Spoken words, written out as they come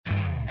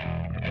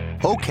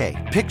Okay,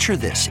 picture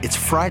this. It's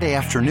Friday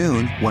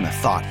afternoon when a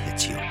thought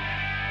hits you.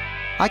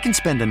 I can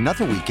spend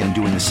another weekend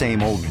doing the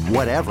same old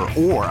whatever,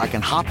 or I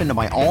can hop into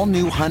my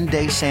all-new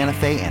Hyundai Santa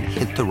Fe and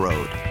hit the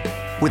road.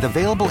 With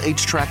available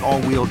H-Track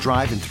all-wheel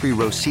drive and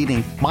 3-row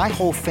seating, my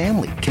whole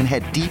family can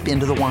head deep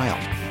into the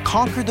wild.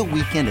 Conquer the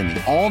weekend in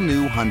the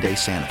all-new Hyundai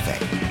Santa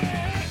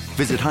Fe.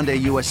 Visit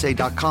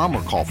HyundaiUSA.com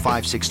or call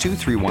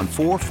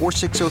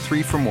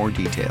 562-314-4603 for more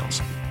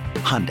details.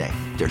 Hyundai,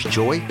 there's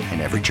joy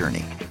in every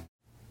journey.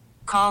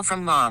 Call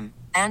from mom.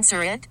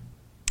 Answer it.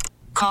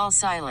 Call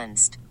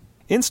silenced.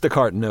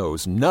 Instacart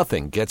knows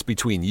nothing gets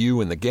between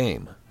you and the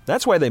game.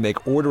 That's why they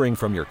make ordering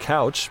from your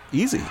couch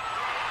easy.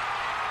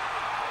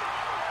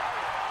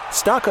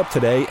 Stock up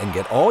today and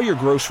get all your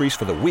groceries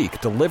for the week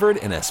delivered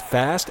in as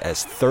fast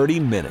as 30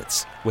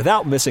 minutes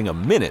without missing a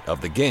minute of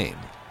the game.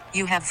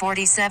 You have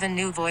 47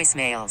 new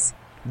voicemails.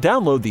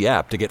 Download the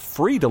app to get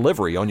free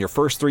delivery on your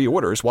first 3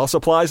 orders while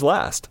supplies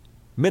last.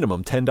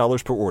 Minimum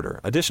 $10 per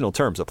order. Additional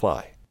terms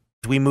apply.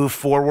 We move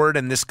forward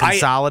and this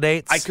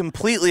consolidates. I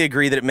completely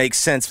agree that it makes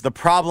sense. The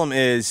problem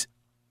is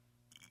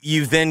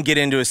you then get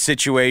into a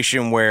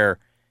situation where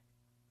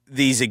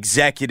these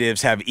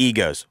executives have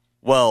egos.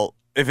 Well,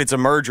 if it's a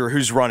merger,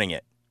 who's running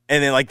it?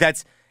 And then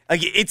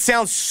it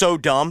sounds so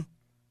dumb,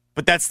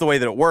 but that's the way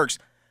that it works.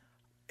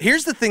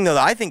 Here's the thing, though,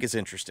 that I think is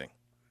interesting.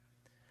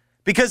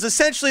 Because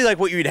essentially,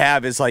 what you'd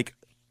have is a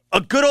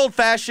good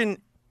old-fashioned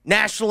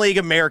National League,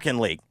 American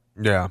League.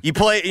 Yeah. You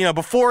play,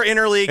 before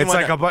interleague.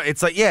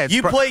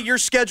 You play your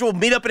schedule,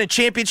 meet up in a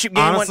championship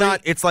game, honestly, and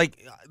whatnot. It's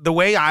the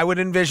way I would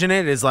envision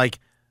it is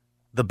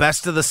the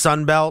best of the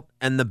Sun Belt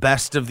and the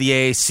best of the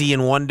AAC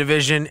in one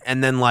division,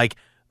 and then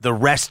the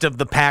rest of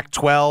the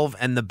Pac-12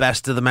 and the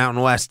best of the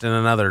Mountain West in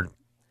another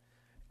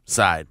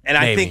side. And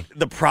maybe. I think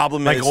the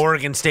problem is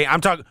Oregon State.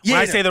 I'm talking when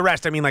I say the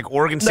rest, I mean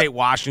Oregon State,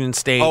 Washington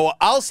State. Oh,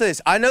 I'll say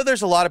this. I know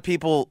there's a lot of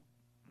people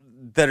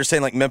that are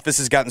saying Memphis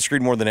has gotten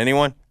screwed more than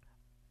anyone.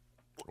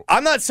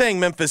 I'm not saying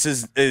Memphis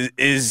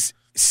is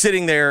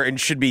sitting there and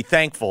should be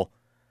thankful,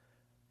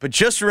 but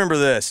just remember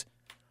this.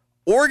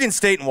 Oregon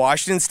State and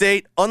Washington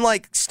State,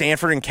 unlike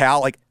Stanford and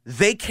Cal,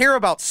 they care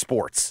about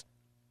sports.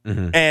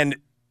 Mm-hmm. And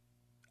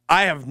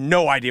I have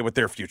no idea what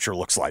their future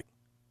looks like.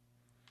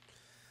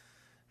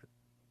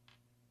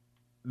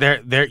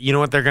 You know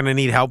what they're going to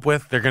need help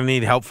with? They're going to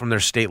need help from their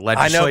state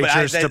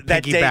legislatures to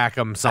piggyback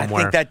them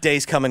somewhere. I think that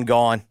day's come and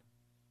gone.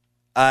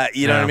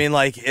 You know what I mean?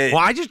 Well,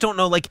 I just don't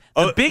know.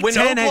 The Big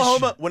Ten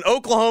when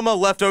Oklahoma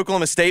left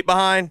Oklahoma State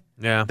behind,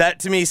 that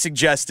to me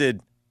suggested,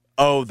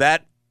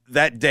 that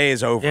day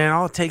is over. Yeah, and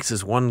all it takes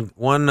is one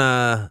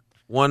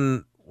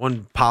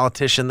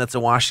politician that's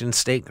a Washington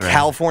State grad.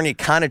 California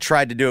kind of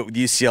tried to do it with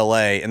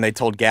UCLA, and they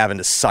told Gavin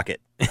to suck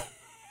it.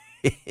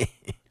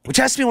 Which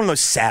has to be one of the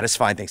most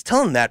satisfying things.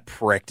 Tell him that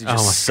prick to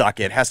just suck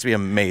it. It has to be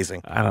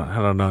amazing. I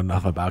don't know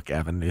enough about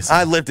Gavin Newsom.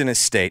 I lived in his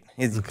state.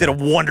 He did a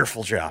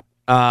wonderful job.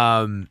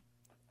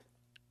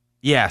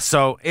 Yeah,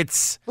 so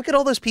it's... Look at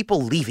all those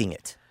people leaving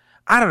it.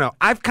 I don't know.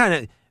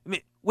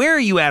 Where are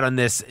you at on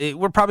this?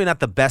 We're probably not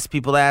the best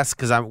people to ask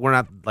because we're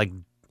not,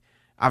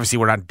 obviously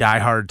we're not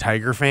diehard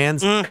Tiger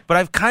fans, but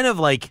I've kind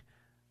of,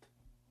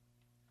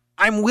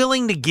 I'm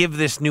willing to give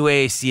this new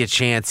AAC a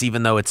chance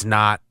even though it's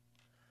not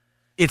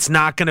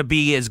going to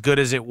be as good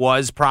as it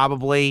was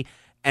probably,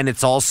 and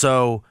it's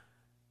also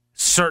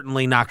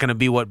certainly not going to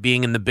be what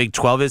being in the Big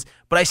 12 is,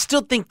 but I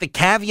still think the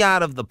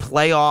caveat of the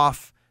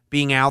playoff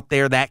being out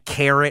there, that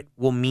carrot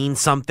will mean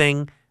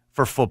something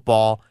for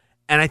football.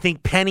 And I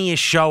think Penny is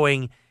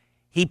showing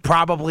he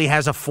probably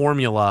has a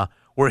formula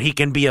where he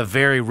can be a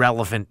very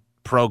relevant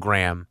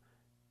program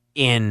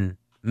in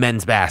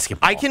men's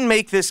basketball. I can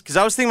make this, because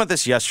I was thinking about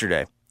this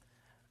yesterday.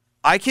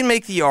 I can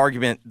make the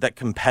argument that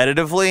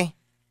competitively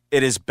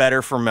it is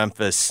better for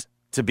Memphis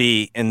to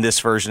be in this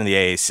version of the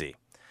AAC.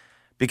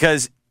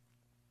 Because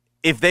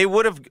if they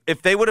would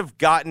have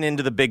gotten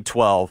into the Big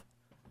 12,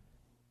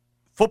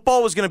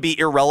 football was going to be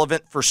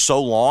irrelevant for so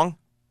long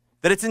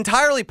that it's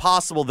entirely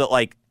possible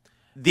that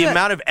the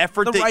amount of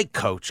effort the right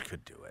coach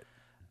could do it.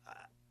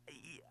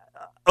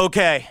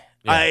 Okay,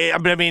 yeah.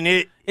 I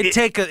mean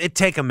it'd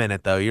take a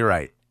minute though. You're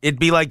right. It'd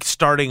be like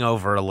starting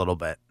over a little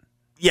bit.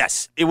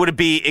 Yes, it would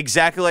be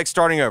exactly like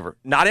starting over.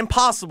 Not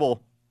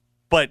impossible,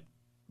 but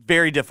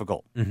very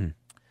difficult. Mm-hmm.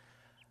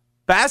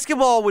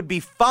 Basketball would be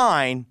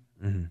fine,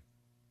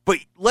 but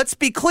let's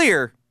be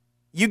clear: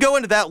 you go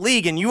into that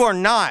league and you are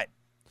not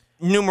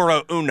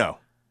numero uno.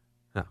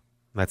 No,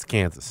 that's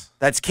Kansas.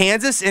 That's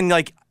Kansas, and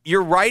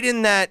you're right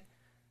in that.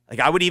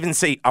 I would even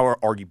say,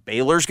 argue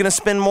Baylor's going to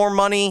spend more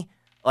money.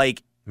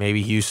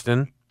 Maybe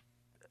Houston,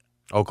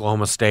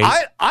 Oklahoma State.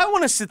 I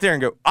want to sit there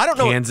and go, I don't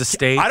know. Kansas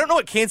State. I don't know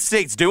what Kansas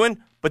State's doing,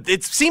 but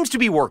it seems to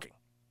be working.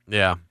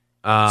 Yeah.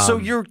 So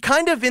you're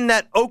kind of in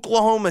that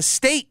Oklahoma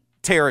State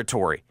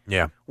territory.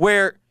 Yeah.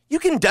 Where you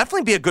can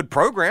definitely be a good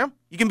program.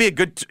 You can be a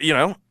good,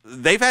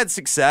 they've had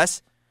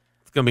success.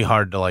 It's going to be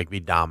hard to be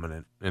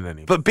dominant in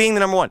any. But being the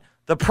number one.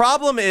 The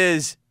problem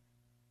is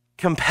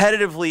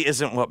competitively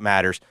isn't what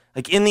matters.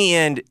 In the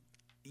end,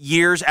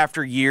 years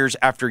after years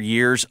after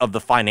years of the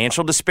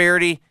financial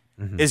disparity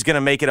is going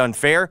to make it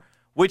unfair.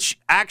 which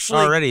actually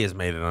already has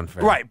made it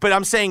unfair. Right, but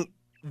I'm saying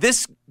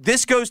this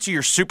goes to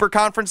your super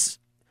conference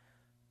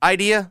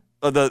idea,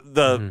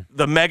 the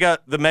mega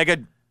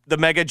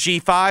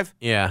G5.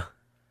 Yeah.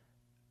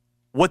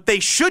 What they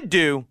should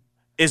do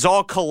is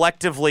all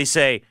collectively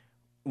say,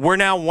 we're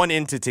now one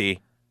entity.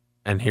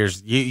 And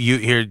here's you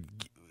here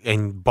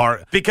and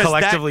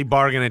collectively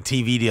bargain a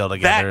TV deal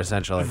together,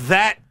 essentially.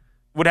 That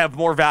would have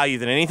more value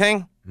than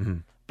anything. Mm-hmm.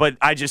 But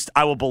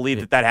I will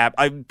believe that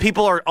happened.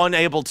 People are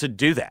unable to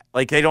do that.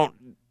 Like they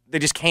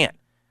just can't.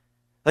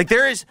 Like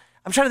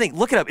I'm trying to think,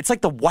 look it up. It's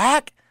like the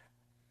WAC.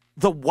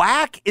 The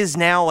WAC is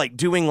now like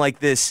doing like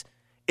this.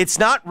 It's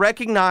not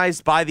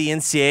recognized by the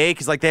NCAA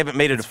because like they haven't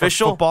made it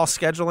official. Football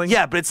scheduling?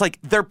 Yeah, but it's like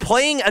they're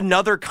playing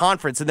another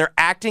conference and they're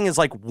acting as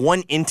like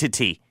one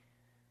entity.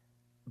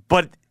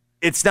 But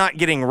it's not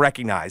getting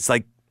recognized.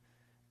 Like,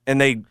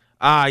 and they...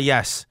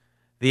 yes.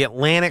 The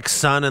Atlantic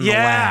Sun and the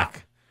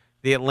WAC.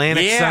 The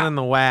Atlantic Sun and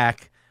the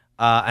WAC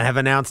have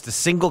announced a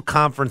single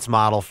conference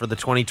model for the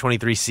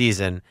 2023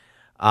 season.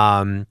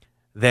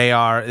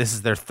 This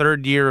is their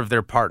third year of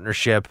their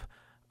partnership.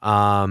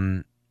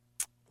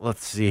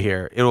 Let's see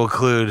here. It'll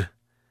include,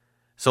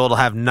 so it'll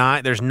have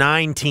there's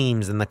 9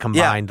 teams in the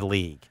combined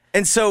league.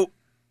 And so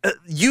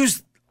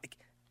use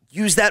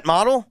that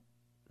model.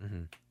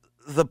 Mm-hmm.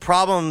 The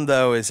problem,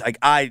 though, is like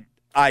I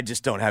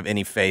just don't have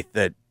any faith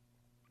that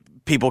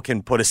people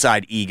can put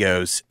aside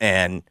egos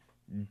and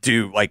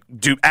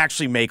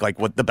actually make like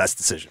what the best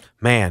decision.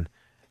 Man,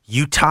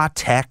 Utah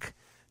Tech,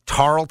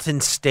 Tarleton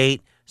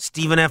State,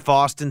 Stephen F.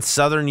 Austin,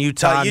 Southern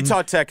Utah.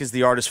 Utah Tech is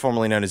the artist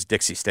formerly known as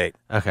Dixie State.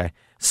 Okay.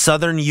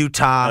 Southern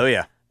Utah. Oh,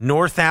 yeah.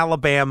 North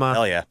Alabama.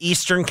 Hell yeah.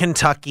 Eastern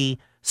Kentucky,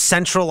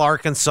 Central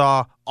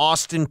Arkansas,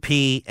 Austin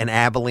Peay, and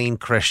Abilene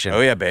Christian.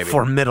 Oh, yeah, baby.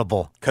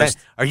 Formidable.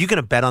 Are you going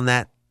to bet on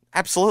that?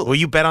 Absolutely. Will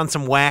you bet on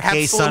some WAC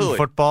A-Sun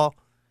football?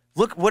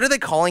 Look, what are they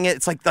calling it?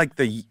 It's like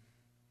the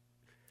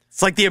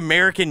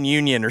American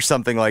Union or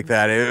something like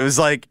that. It was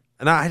like...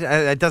 No,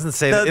 it doesn't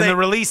say that. In the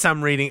release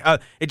I'm reading,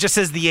 it just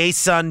says the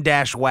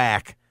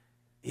A-Sun-WAC.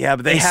 Yeah,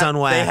 but they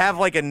have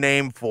like a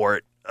name for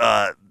it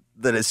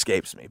that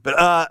escapes me.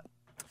 But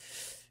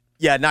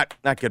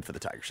not good for the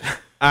Tigers.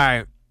 All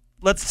right,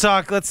 let's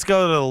go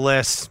to the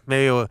list.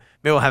 Maybe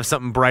we'll have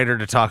something brighter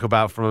to talk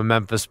about from a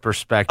Memphis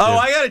perspective. Oh,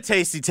 I got a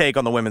tasty take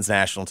on the women's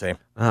national team.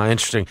 Oh,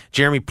 interesting.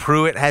 Jeremy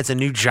Pruitt has a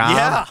new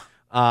job.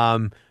 Yeah.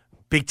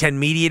 Big Ten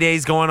Media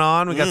Days going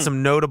on. We got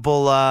some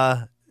notable.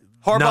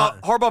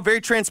 Harbaugh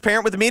very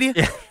transparent with the media.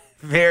 Yeah.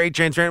 Very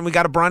transparent. We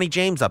got a Bronny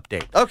James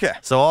update. Okay.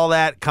 So all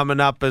that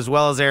coming up, as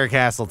well as Eric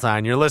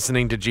Hasseltine. You're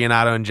listening to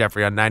Giannato and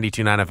Jeffrey on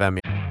 92.9 FM.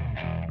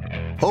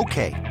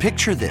 Okay,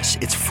 picture this.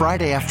 It's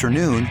Friday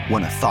afternoon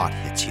when a thought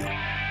hits you.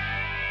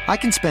 I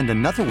can spend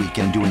another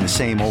weekend doing the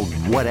same old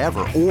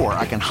whatever, or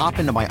I can hop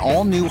into my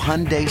all-new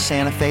Hyundai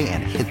Santa Fe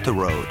and hit the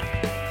road.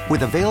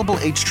 With available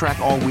H-Track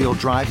all-wheel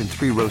drive and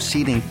 3-row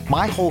seating,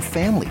 my whole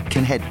family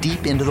can head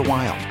deep into the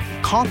wild.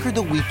 Conquer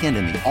the weekend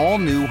in the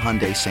all-new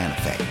Hyundai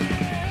Santa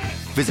Fe.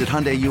 Visit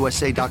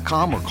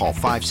HyundaiUSA.com or call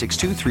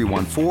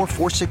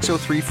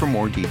 562-314-4603 for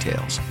more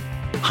details.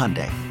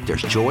 Hyundai,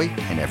 there's joy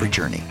in every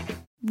journey.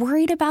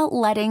 Worried about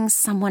letting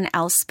someone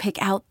else pick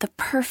out the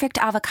perfect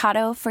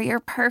avocado for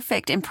your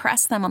perfect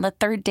impress them on the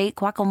third date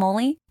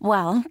guacamole?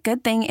 Well,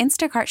 good thing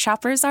Instacart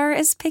shoppers are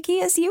as picky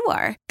as you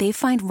are. They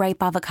find ripe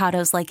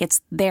avocados like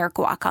it's their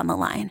guac on the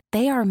line.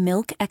 They are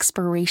milk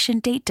expiration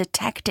date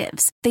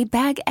detectives. They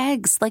bag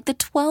eggs like the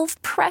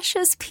 12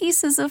 precious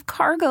pieces of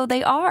cargo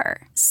they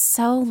are.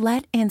 So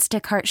let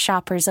Instacart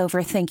shoppers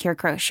overthink your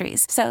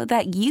groceries so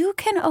that you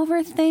can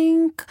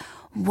overthink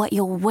what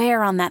you'll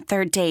wear on that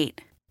third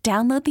date.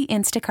 Download the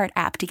Instacart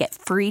app to get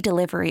free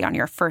delivery on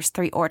your first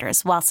 3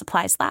 orders while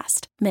supplies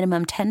last.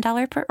 Minimum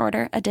 $10 per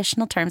order.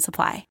 Additional terms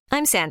apply.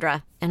 I'm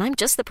Sandra, and I'm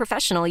just the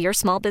professional your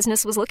small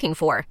business was looking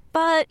for.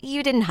 But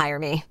you didn't hire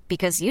me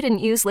because you didn't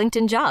use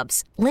LinkedIn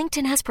Jobs.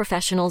 LinkedIn has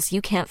professionals you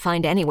can't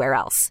find anywhere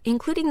else,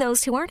 including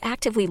those who aren't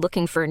actively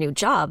looking for a new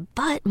job,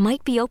 but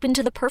might be open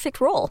to the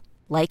perfect role,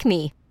 like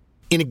me.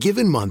 In a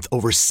given month,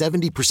 over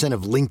 70%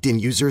 of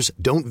LinkedIn users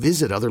don't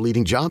visit other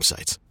leading job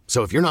sites.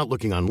 So if you're not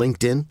looking on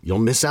LinkedIn, you'll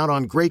miss out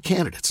on great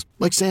candidates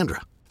like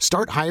Sandra.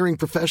 Start hiring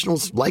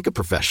professionals like a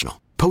professional.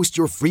 Post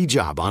your free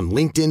job on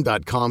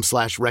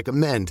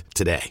linkedin.com/recommend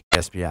today.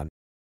 ESPN.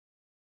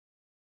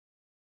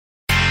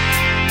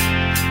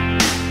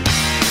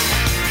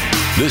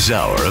 This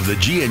hour of the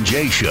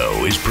G&J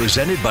Show is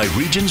presented by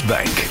Regions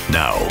Bank.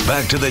 Now,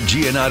 back to the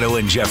Giannato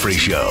and Jeffrey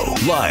Show,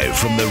 live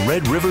from the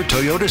Red River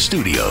Toyota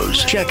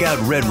Studios. Check out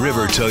Red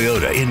River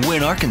Toyota in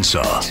Wynn,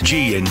 Arkansas.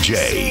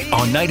 G&J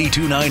on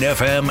 92.9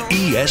 FM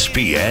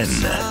ESPN.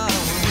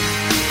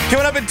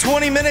 Coming up in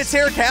 20 minutes,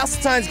 Eric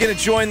Hasseltine's going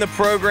to join the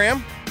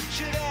program.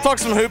 Talk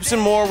some hoops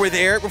and more with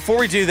Eric. Before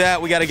we do that,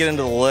 we got to get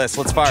into the list.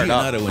 Let's fire it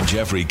up. Giannato and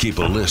Jeffrey keep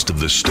a list of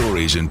the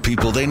stories and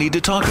people they need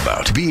to talk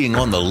about. Being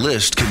on the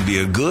list can be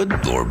a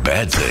good or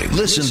bad thing.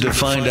 Listen to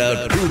find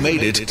out who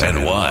made it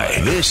and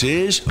why. This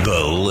is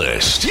The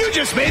List. You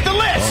just made the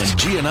list! On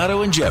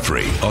Giannato and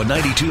Jeffrey on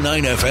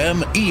 92.9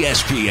 FM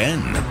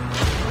ESPN.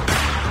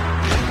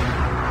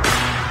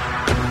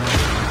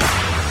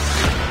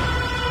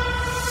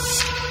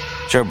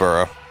 Joe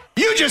Burrow.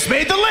 You just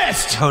made the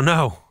list. Oh,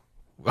 no.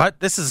 What?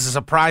 This is a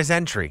surprise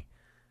entry.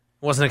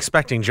 Wasn't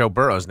expecting Joe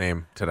Burrow's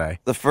name today.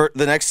 The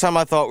next time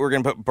I thought we were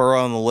going to put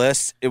Burrow on the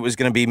list, it was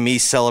going to be me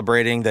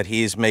celebrating that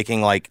he's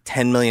making like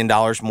 $10 million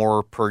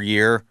more per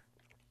year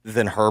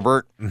than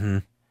Herbert. Mm-hmm.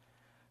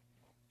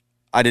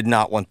 I did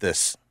not want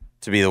this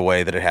to be the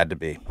way that it had to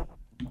be.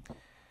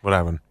 What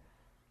happened?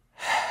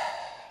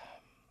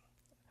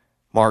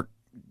 Mark,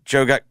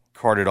 Joe got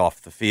carted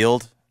off the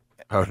field.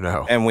 Oh,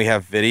 no. And we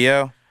have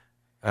video.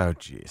 Oh,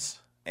 jeez.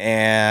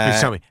 And Please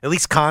tell me. At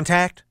least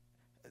contact?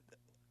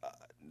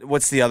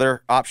 What's the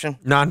other option?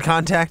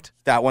 Non-contact?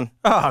 That one.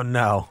 Oh,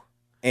 no.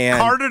 And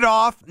Carted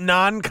off,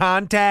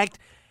 non-contact,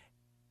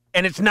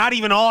 and it's not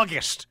even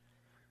August.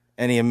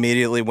 And he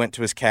immediately went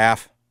to his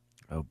calf.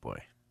 Oh, boy.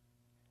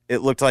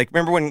 It looked like,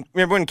 remember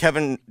when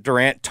Kevin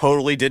Durant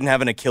totally didn't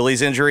have an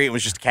Achilles injury? It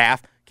was just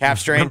calf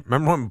strain.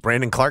 Remember when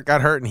Brandon Clark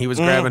got hurt and he was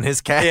grabbing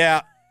his calf?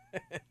 Yeah.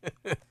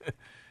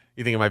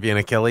 You think it might be an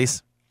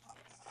Achilles?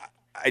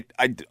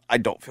 I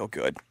don't feel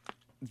good.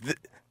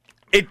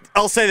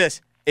 I'll say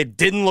this. It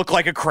didn't look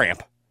like a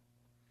cramp.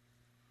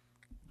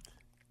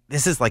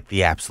 This is like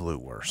the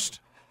absolute worst.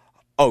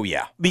 Oh,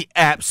 yeah. The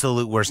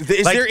absolute worst.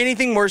 Is like, there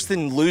anything worse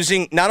than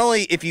losing, not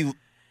only if you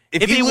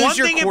lose one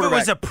your thing if it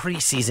was a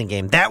preseason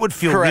game, that would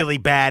feel really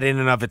bad in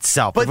and of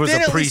itself. But if it was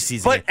then a at least-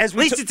 preseason but game. as At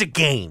we least it's a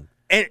game.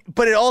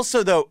 But it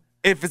also, though,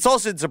 if it's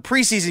a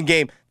preseason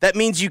game, that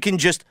means you can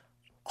just,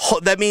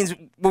 that means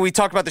when we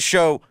talk about the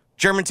show,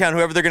 Germantown,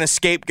 whoever they're going to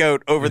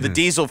scapegoat over the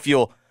diesel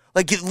fuel,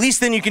 like at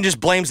least then you can just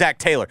blame Zach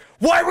Taylor.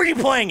 Why were you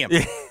playing him?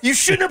 You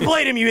shouldn't have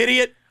played him, you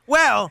idiot.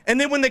 Well, and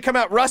then when they come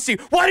out rusty,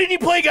 why didn't you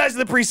play guys in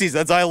the preseason?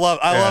 That's I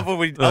love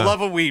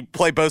when we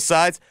play both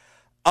sides.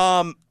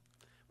 But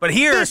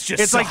here This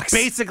just it's like sucks.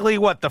 basically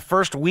the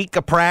first week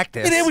of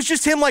practice. And it was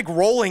just him like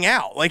rolling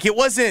out. Like it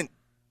wasn't.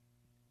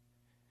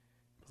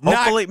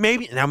 Hopefully,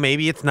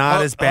 maybe it's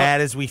not as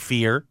bad as we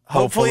fear.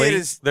 Hopefully it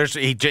is.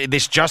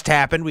 This just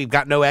happened. We've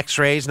got no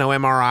X-rays, no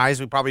MRIs.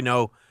 We probably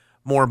know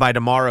more by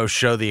tomorrow's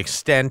show, the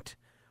extent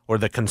or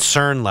the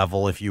concern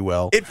level, if you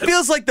will. It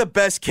feels like the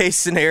best case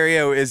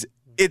scenario is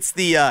it's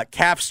the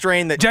calf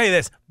strain that. Tell you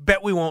this,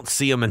 bet we won't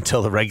see him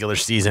until the regular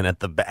season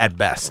at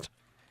best.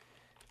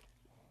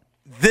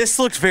 This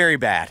looks very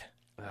bad.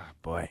 Oh,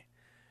 boy,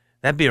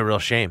 that'd be a real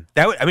shame.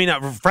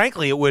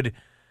 Frankly, it would.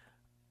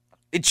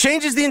 It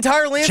changes the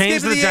entire landscape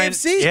of the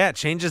AFC. Yeah, it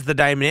changes the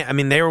dynamic. I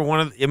mean, they were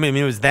one of. I mean,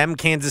 it was them,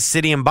 Kansas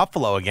City, and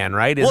Buffalo again,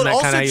 right? Well,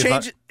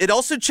 it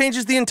also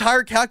changes the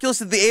entire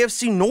calculus of the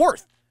AFC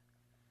North.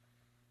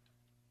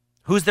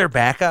 Who's their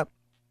backup?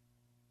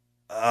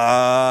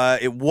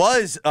 It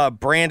was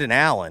Brandon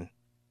Allen.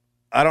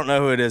 I don't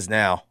know who it is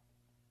now.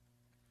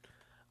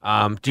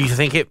 Do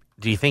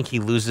you think he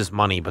loses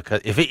money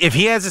because if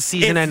he has a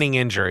season-ending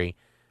injury,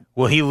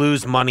 will he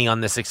lose money on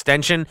this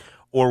extension?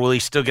 Or will he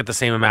still get the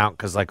same amount?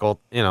 Because,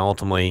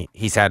 ultimately,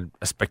 he's had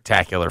a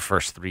spectacular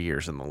first 3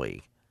 years in the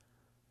league.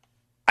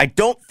 I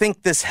don't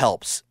think this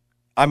helps.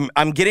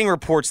 I'm getting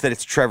reports that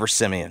it's Trevor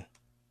Siemian.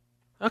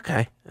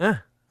 Okay,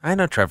 I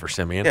know Trevor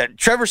Siemian. Yeah,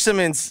 Trevor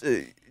Siemian's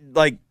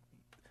like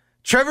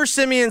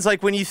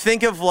when you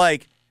think of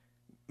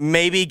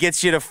maybe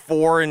gets you to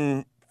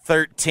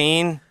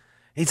 4-13.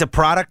 He's a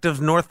product of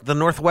the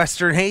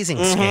Northwestern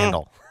hazing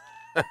scandal.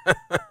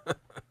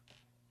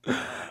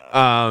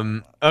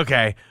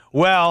 Okay.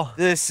 Well,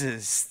 that's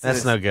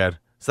no good.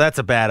 So that's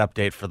a bad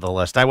update for the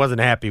list. I wasn't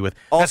happy with.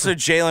 Also,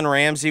 Jalen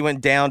Ramsey went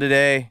down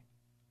today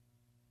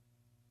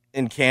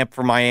in camp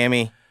for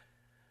Miami.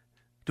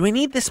 Do we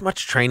need this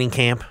much training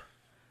camp?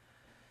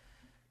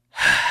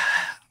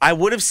 I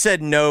would have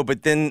said no,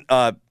 but then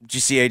did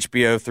you see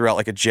HBO threw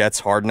out a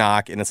Jets hard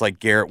knock, and it's like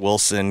Garrett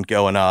Wilson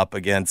going up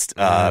against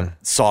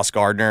Sauce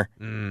Gardner,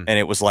 and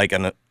it was like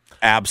an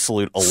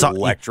absolute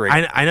electric.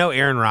 I know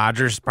Aaron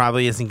Rodgers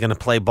probably isn't going to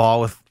play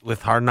ball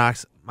with Hard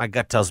Knocks. My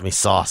gut tells me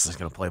Sauce is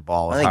going to play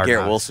ball with Hard Knocks. I think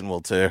Garrett Wilson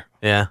will too.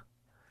 Yeah.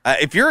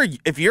 If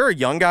you're a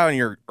young guy on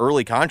your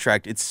early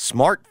contract, it's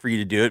smart for you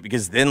to do it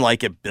because then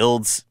it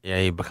builds. Yeah,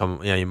 you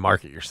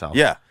market yourself.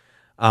 Yeah.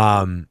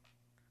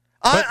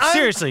 But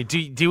seriously,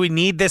 do we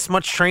need this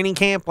much training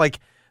camp?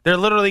 They're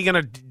literally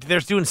they're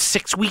doing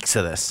 6 weeks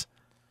of this.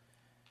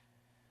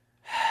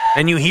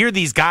 And you hear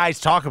these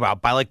guys talk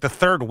about by the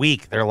third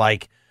week, they're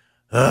like,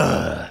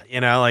 ugh,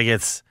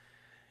 it's,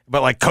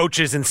 but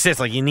coaches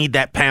insist, you need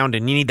that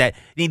pounding, you need to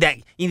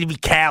be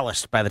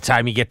calloused by the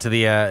time you get to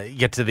the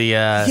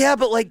yeah,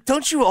 but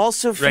don't you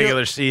also feel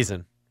regular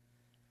season?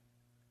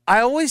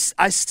 I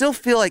still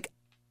feel like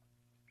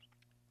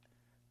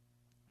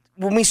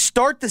when we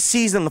start the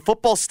season, the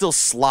football's still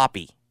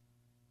sloppy.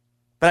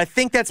 But I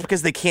think that's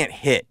because they can't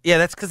hit. Yeah,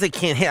 that's because they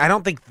can't hit. I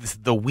don't think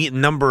the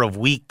number of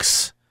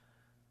weeks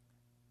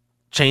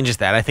changes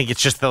that. I think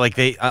it's just that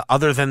they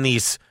other than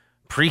these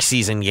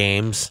preseason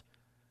games,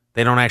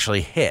 they don't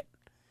actually hit.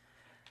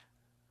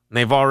 And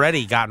they've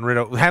already gotten rid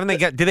of. Haven't they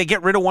did they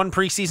get rid of one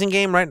preseason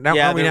game right now?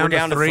 Yeah, we're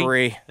down to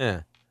three.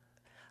 Yeah.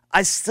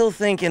 I still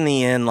think in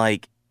the end, I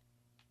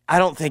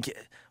don't think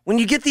when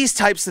you get these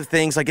types of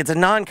things, it's a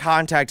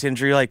non-contact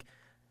injury,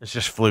 It's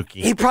just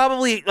fluky. He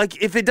probably,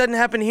 like, if it doesn't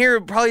happen here,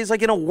 it probably is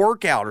like in a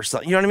workout or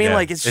something. You know what I mean? Yeah,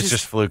 Like, it's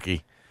just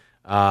fluky.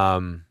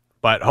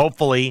 But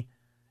hopefully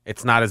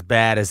it's not as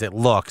bad as it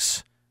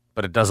looks,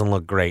 but it doesn't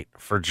look great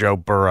for Joe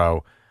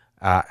Burrow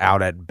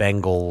out at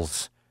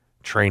Bengals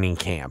training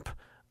camp.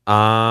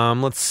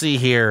 Let's see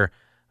here.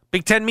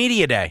 Big Ten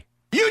Media Day.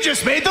 You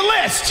just made the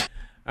list.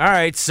 All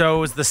right, so it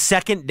was the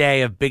second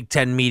day of Big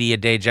Ten Media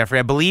Day, Jeffrey.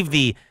 I believe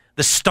the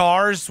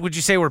stars, would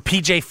you say, were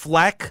PJ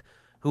Fleck,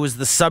 who was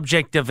the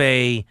subject of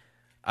a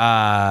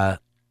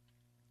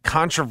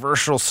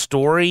controversial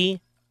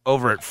story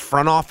over at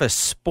Front Office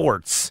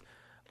Sports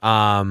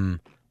by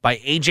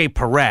AJ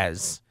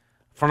Perez.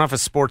 Front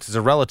Office Sports is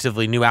a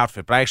relatively new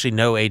outfit, but I actually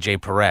know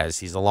AJ Perez.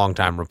 He's a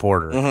longtime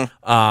reporter.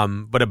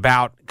 But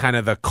about kind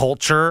of the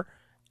culture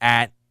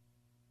at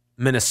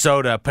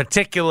Minnesota,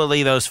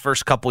 particularly those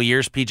first couple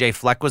years PJ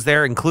Fleck was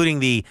there, including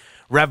the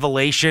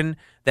revelation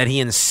that he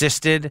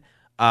insisted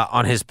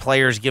on his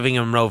players giving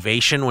him an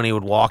ovation when he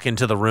would walk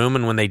into the room,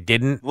 and when they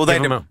didn't, well, they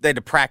had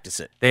to practice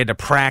it. They had to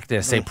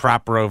practice a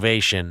proper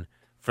ovation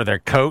for their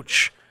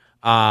coach.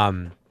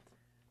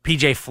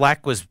 PJ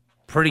Fleck was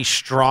pretty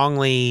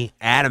strongly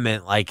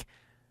adamant, like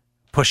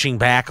pushing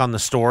back on the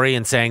story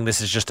and saying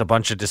this is just a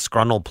bunch of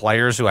disgruntled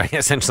players who I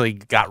essentially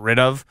got rid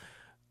of,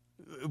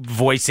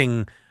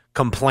 voicing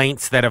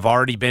complaints that have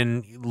already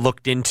been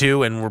looked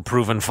into and were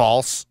proven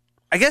false.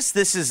 I guess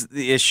this is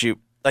the issue.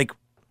 Like,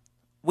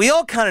 we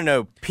all kind of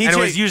know PJ... And it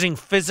was using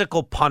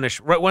physical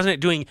punishment.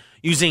 Wasn't it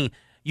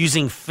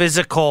using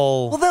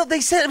physical... Well,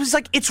 they said it was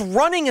like, it's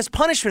running as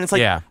punishment. It's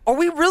like, Are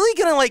we really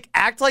going to, like,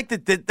 act like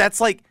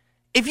that's like...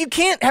 If you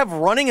can't have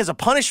running as a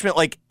punishment,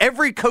 like,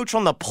 every coach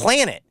on the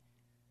planet...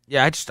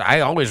 Yeah,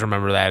 I always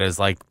remember that as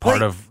like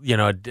part of,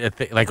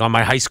 like on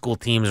my high school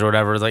teams or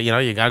whatever. Like,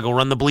 you got to go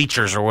run the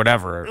bleachers or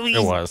whatever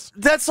it was.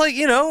 That's like,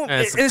 and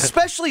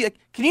especially,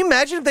 can you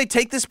imagine if they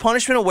take this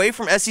punishment away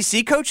from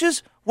SEC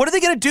coaches? What are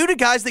they going to do to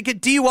guys that get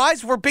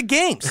DUIs for big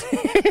games?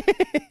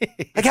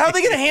 Like, how are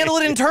they going to handle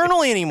it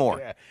internally anymore?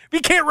 Yeah. If he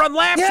can't run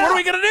laps, what are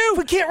we going to do?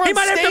 We can't run. He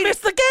might have to miss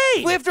the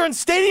game. We have to run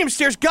stadium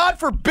stairs. God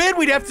forbid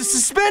we'd have to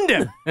suspend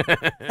him.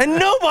 And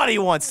nobody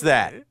wants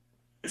that.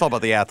 It's all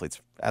about the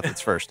athletes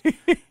first.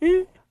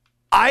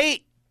 I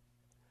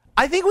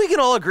think we can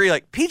all agree,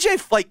 like,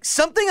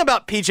 something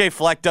about PJ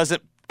Fleck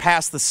doesn't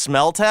pass the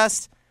smell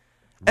test.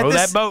 Row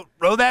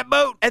that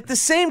boat. At the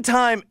same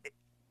time,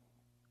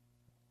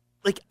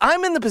 like,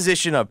 I'm in the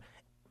position of,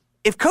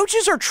 if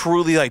coaches are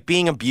truly, like,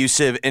 being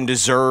abusive and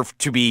deserve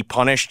to be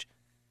punished,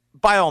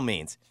 by all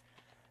means.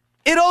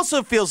 It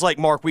also feels like,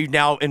 Mark, we've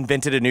now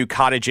invented a new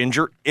cottage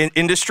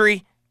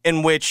industry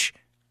in which,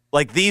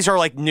 like, these are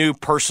like new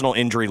personal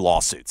injury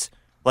lawsuits.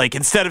 Like,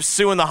 instead of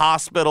suing the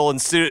hospital,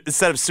 instead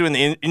of suing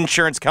the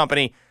insurance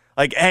company,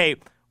 like, hey,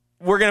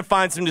 we're going to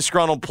find some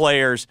disgruntled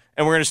players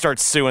and we're going to start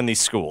suing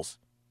these schools.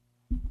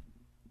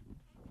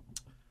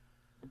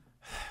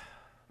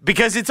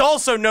 Because it's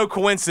also no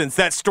coincidence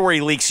that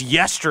story leaks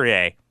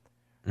yesterday,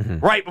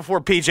 right before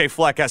PJ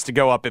Fleck has to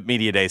go up at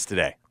Media Days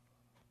today.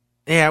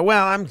 Yeah,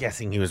 well, I'm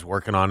guessing he was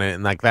working on it,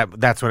 and like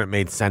that's when it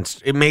made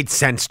sense. It made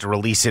sense to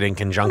release it in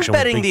conjunction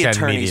with Big Ten Media Days.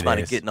 I'm betting the attorneys might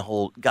have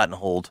gotten a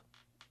hold.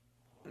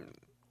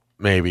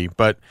 Maybe,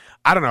 but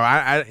I don't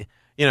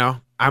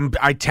know.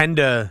 I tend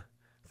to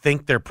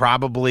think they're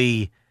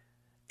probably.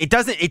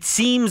 It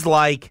seems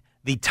like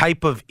the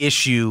type of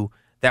issue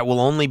that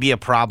will only be a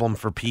problem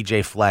for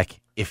PJ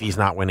Fleck if he's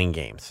not winning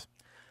games.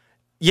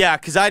 Yeah,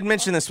 because I'd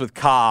mentioned this with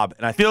Cobb,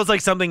 and feels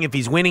like something, if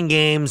he's winning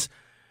games,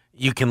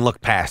 you can look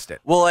past it.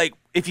 Well, like,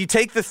 if you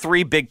take the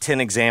 3 Big Ten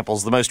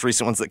examples, the most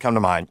recent ones that come to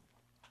mind,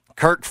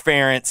 Kirk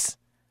Ferentz,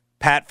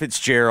 Pat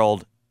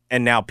Fitzgerald,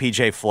 and now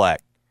PJ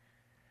Fleck.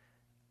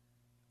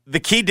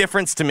 The key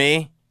difference to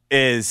me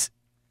is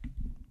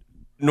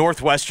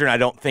Northwestern, I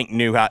don't think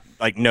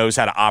knows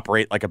how to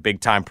operate like a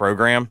big-time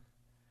program.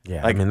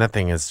 Yeah, I mean, that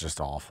thing is just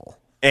awful.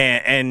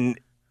 And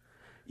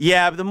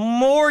yeah, the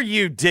more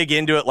you dig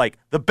into it, like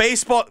the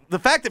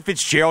fact that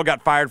Fitzgerald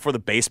got fired for the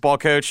baseball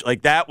coach,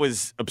 like, that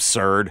was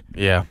absurd.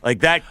 Yeah. Like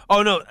that.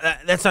 Oh, no,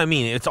 that's what I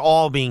mean. It's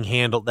all being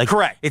handled. Like,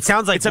 correct. It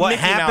sounds like what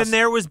happened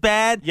there was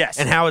bad. Yes.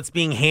 And how it's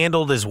being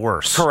handled is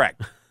worse.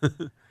 Correct.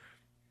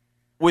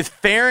 With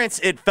Ferentz,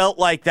 it felt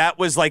like that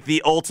was like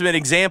the ultimate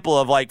example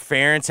of, like,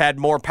 Ferentz had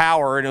more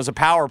power and it was a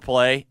power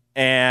play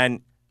and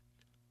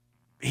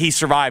he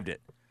survived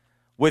it.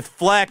 With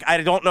Fleck,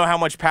 I don't know how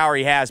much power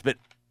he has, but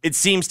it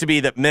seems to be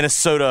that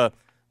Minnesota,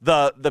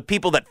 the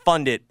people that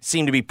fund it,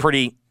 seem to be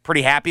pretty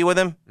happy with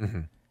him.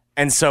 Mm-hmm.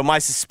 And so my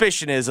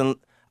suspicion is, and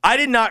I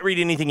did not read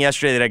anything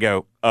yesterday that I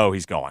go, oh,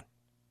 he's gone.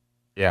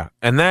 Yeah.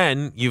 And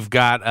then you've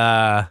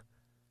got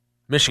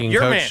Michigan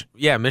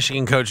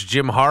coach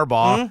Jim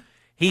Harbaugh. Mm-hmm.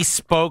 He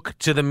spoke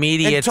to the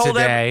media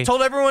today.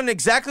 Told everyone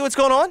exactly what's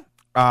going on?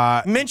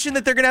 Mentioned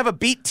that they're going to have a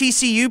beat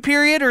TCU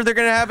period, or they're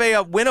going to have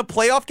a win a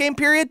playoff game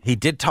period. He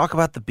did talk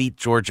about the beat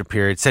Georgia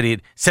period. Said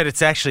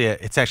it's actually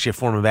a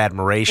form of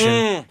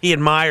admiration. He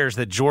admires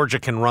that Georgia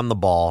can run the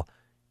ball,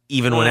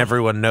 even when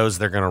everyone knows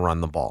they're going to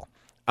run the ball.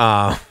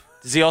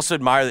 Does he also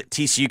admire that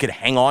TCU could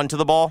hang on to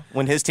the ball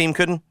when his team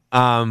couldn't?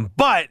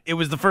 But it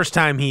was the first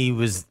time he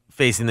was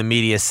facing the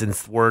media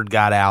since word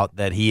got out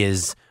that he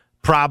is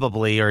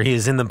he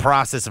is in the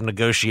process of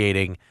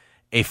negotiating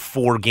a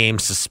 4-game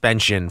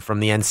suspension from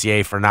the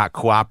NCAA for not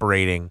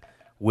cooperating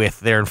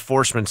with their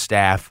enforcement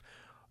staff.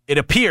 It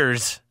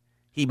appears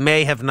he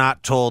may have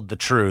not told the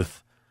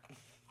truth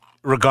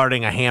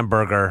regarding a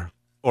hamburger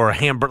or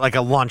like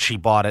a lunch he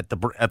bought at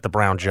the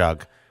Brown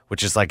Jug,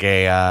 which is like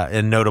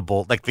a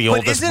notable, like the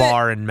oldest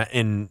bar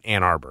in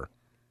Ann Arbor.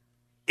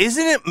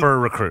 Isn't it for a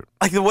recruit?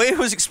 Like the way it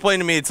was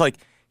explained to me, it's like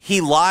he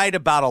lied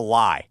about a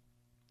lie.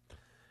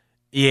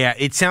 Yeah,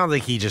 it sounds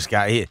like he just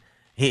got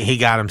he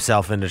got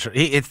himself into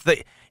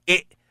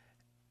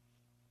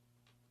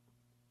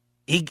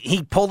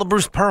he pulled a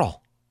Bruce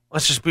Pearl.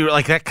 Let's just be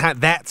like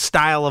that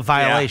style of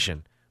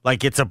violation. Yeah.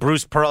 Like it's a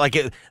Bruce Pearl. Like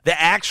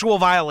the actual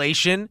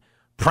violation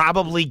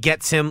probably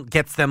gets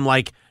them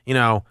like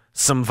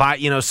some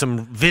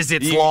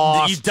visits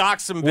lost. You dock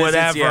some visits,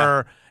 whatever,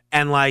 yeah.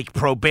 And like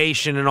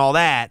probation and all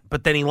that.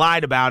 But then he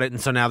lied about it, and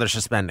so now they're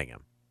suspending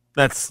him.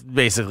 That's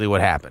basically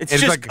what happened.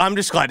 I'm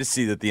just glad to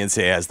see that the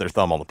NCAA has their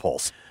thumb on the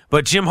pulse.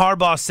 But Jim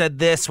Harbaugh said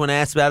this when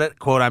asked about it,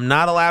 quote, "I'm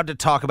not allowed to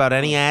talk about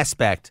any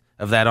aspect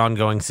of that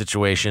ongoing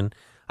situation.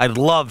 I'd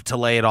love to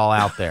lay it all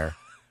out there.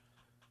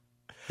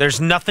 There's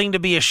nothing to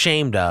be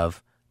ashamed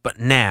of, but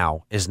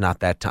now is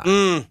not that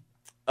time."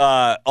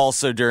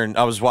 Also,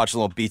 I was watching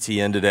a little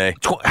BTN today.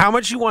 How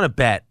much you want to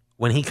bet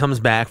when he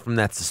comes back from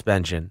that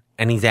suspension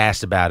and he's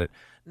asked about it?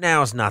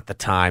 Now is not the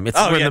time.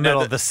 We're in the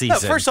middle of the season.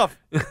 No, first off,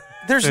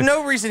 there's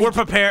no reason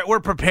we're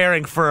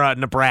preparing for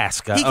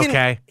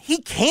Nebraska. He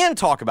can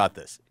talk about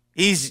this.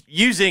 He's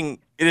using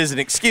it as an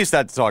excuse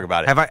not to talk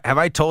about it. Have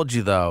I told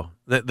you though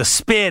the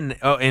spin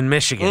in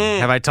Michigan?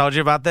 Have I told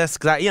you about this?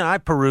 Because I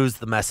peruse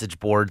the message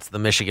boards, the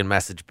Michigan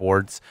message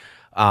boards,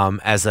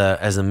 as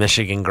a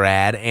Michigan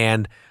grad,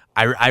 and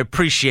I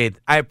appreciate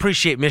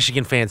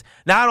Michigan fans.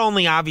 Not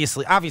only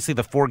obviously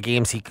the 4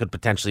 games he could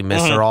potentially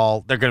miss they're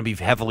going to be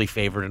heavily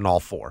favored in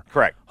all 4.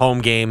 Correct.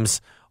 Home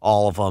games,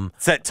 all of them.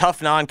 It's that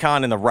tough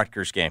non-con in the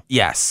Rutgers game.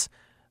 Yes.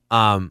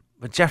 But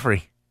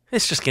Jeffrey,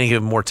 it's just going to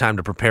give him more time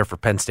to prepare for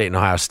Penn State and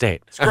Ohio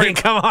State.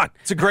 Come on.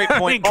 It's a great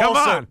point. Come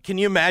on. Can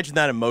you imagine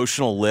that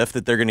emotional lift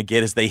that they're going to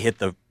get as they hit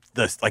the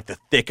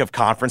thick of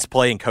conference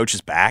play and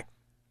coach's back?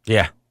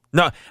 Yeah.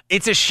 No,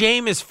 it's a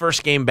shame his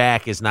first game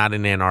back is not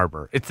in Ann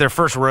Arbor. It's their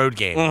first road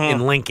game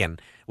in Lincoln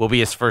will be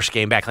his first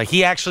game back. Like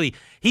he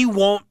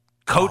won't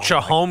coach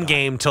a home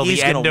game till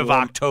the end of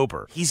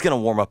October. He's going to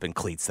warm up in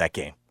cleats that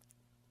game.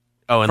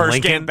 Oh, in first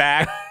Lincoln? Game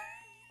back.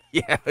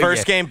 Yeah,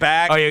 first game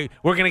back. Oh yeah,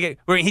 we're gonna get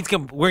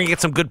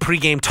some good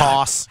pregame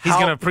toss. He's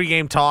gonna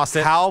pregame toss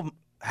it.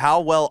 How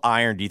well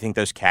ironed do you think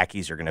those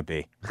khakis are gonna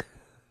be?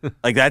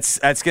 Like that's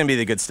gonna be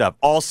the good stuff.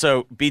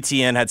 Also,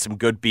 BTN had some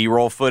good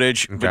B-roll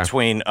footage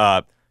between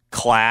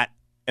Klatt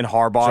and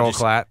Harbaugh. Joel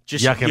Klatt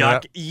just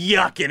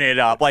yucking it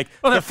up. Like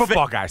they're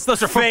football guys.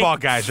 Those are football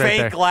guys right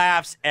there. Fake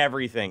laughs,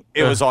 everything.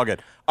 It was all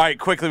good. All right,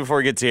 quickly before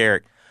we get to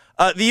Eric,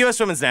 the U.S.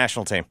 Women's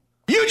National Team.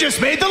 You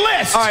just made the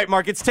list. All right,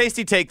 Mark, it's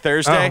Tasty Take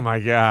Thursday. Oh, my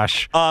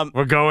gosh.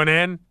 We're going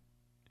in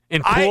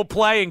pool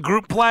play and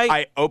group play?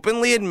 I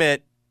openly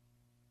admit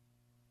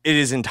it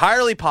is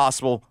entirely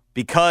possible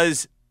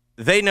because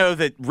they know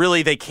that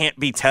really they can't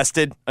be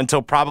tested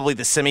until probably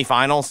the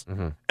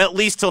semifinals, at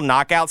least till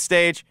knockout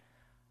stage.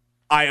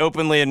 I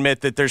openly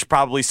admit that there's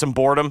probably some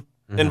boredom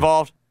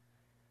involved.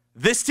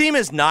 This team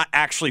is not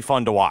actually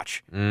fun to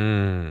watch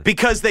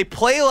because they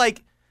play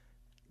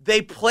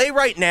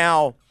right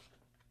now.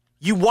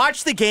 You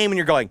watch the game and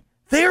you're going,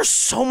 they are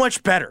so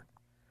much better.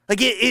 Like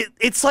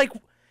it's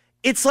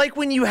like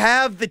when you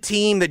have the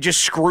team that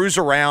just screws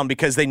around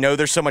because they know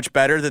they're so much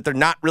better that they're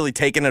not really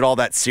taking it all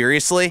that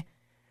seriously.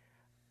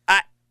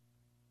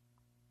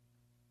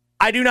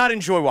 I do not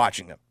enjoy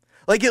watching them.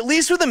 Like at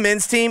least with the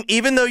men's team,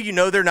 even though you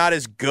know they're not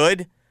as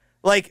good,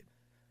 like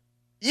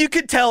you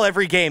could tell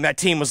every game that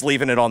team was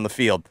leaving it on the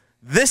field.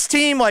 This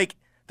team, like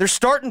they're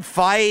starting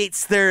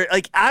fights. They're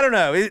like, I don't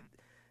know.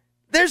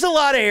 There's a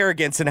lot of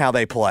arrogance in how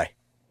they play.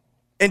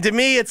 And to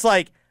me, it's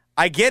like,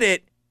 I get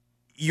it.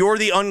 You're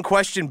the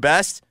unquestioned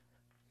best,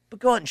 but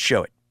go out and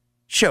show it.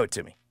 Show it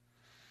to me.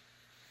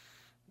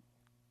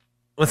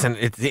 Listen,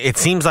 it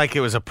seems like it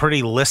was a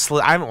pretty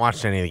listless. I haven't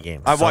watched any of the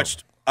games. I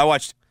watched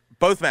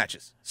both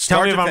matches.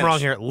 Tell me if I'm wrong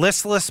here.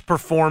 Listless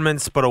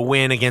performance, but a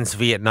win against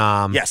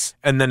Vietnam. Yes.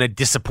 And then a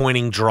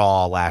disappointing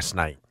draw last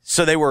night.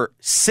 So they were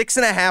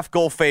 6.5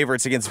 goal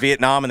favorites against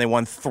Vietnam, and they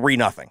won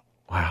 3-0.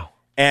 Wow.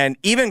 And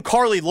even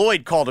Carly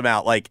Lloyd called him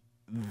out like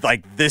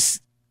this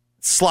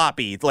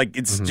sloppy. Like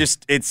it's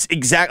just it's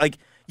exact. Like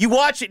you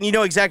watch it and you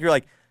know exactly. You're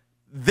like,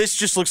 this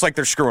just looks like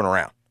they're screwing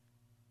around.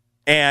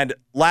 And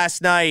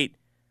last night,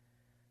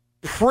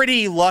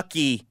 pretty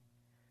lucky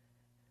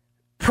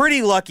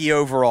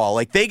overall.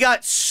 Like they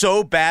got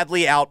so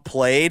badly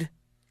outplayed.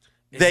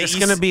 It's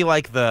going to be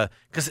like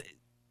because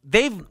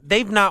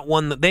they've not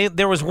won.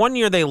 There was one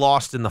year they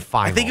lost in the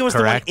final. I think it was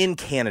correct? The one in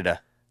Canada,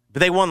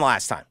 but they won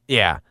last time.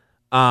 Yeah.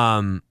 So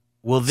I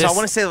want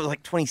to say it was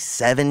like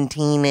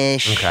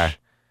 2017-ish. Okay.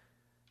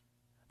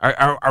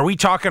 Are we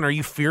talking, are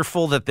you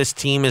fearful that this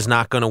team is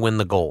not going to win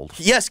the gold?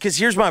 Yes, because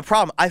here's my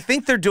problem. I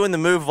think they're doing the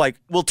move like,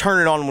 we'll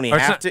turn it on when we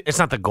have to. It's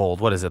not the gold.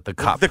 What is it? The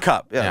cup. The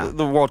cup, yeah.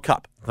 The World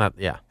Cup.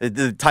 Yeah.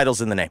 The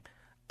title's in the name.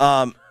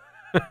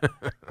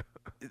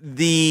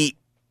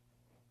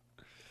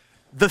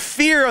 The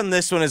fear on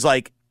this one is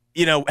like,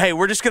 hey,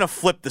 we're just going to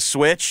flip the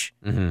switch.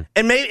 Mm-hmm.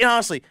 And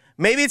honestly,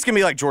 maybe it's going to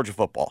be like Georgia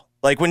football.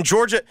 Like when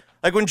Georgia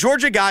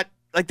got,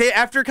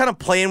 after kind of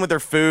playing with their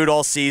food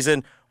all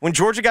season, when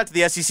Georgia got to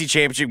the SEC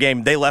championship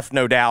game, they left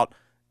no doubt.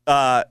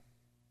 The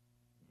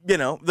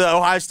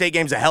Ohio State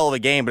game's a hell of a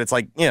game, but it's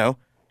like, and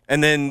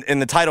then in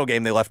the title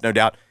game, they left no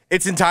doubt.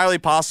 It's entirely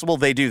possible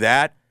they do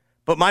that.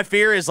 But my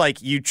fear is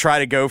like you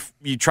try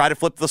to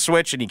flip the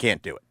switch and you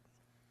can't do it.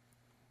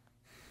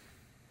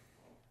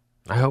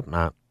 I hope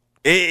not.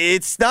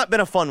 It's not been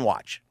a fun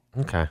watch.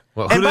 Okay.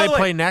 Well, who do they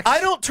play next?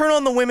 I don't turn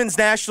on the women's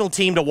national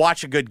team to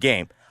watch a good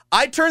game.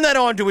 I turn that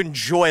on to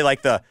enjoy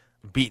the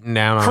beating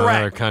down on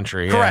another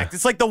country. Correct. Yeah.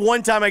 It's like the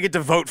one time I get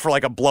to vote for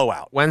like a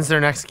blowout. When's their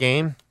next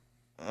game?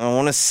 I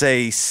want to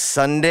say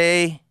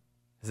Sunday.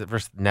 Is it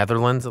versus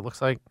Netherlands, it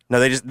looks like? No,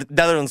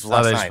 Netherlands was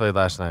last night. They just played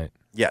last night.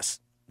 Yes.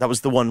 That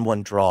was the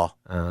 1-1 draw.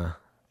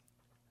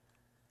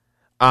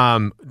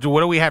 What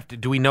do we have to?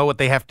 Do we know what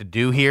they have to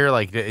do here?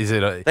 Like, is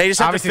it a? They just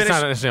have obviously to finish,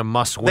 it's not necessarily a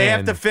must-win. They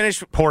have to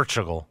finish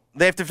Portugal.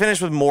 They have to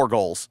finish with more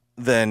goals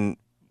than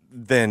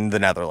the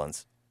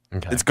Netherlands.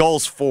 Okay. It's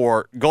goals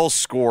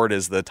scored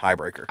is the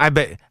tiebreaker. I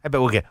bet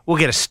we'll get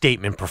a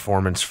statement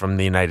performance from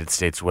the United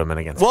States women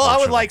against. Well,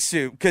 Portugal. I would like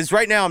to, because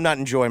right now I'm not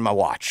enjoying my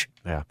watch.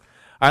 Yeah. All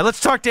right, let's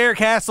talk to Eric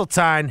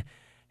Hasseltine.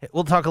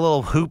 We'll talk a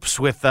little hoops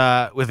with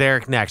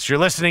Eric next. You're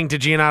listening to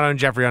Giannato and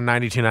Jeffrey on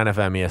 92.9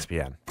 FM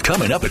ESPN.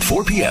 Coming up at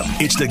 4 p.m.,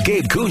 it's the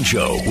Gabe Kuhn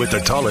Show with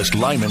the tallest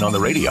lineman on the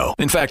radio.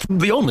 In fact,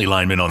 the only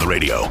lineman on the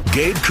radio,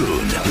 Gabe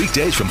Kuhn.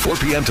 Weekdays from 4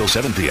 p.m. till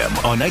 7 p.m.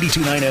 on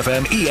 92.9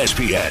 FM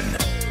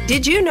ESPN.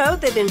 Did you know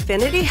that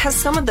Infiniti has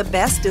some of the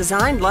best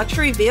designed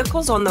luxury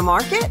vehicles on the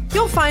market?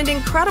 You'll find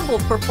incredible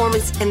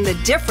performance and the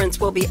difference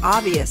will be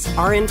obvious.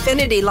 Our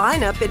Infiniti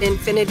lineup at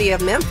Infiniti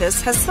of Memphis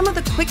has some of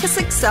the quickest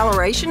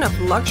acceleration of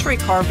luxury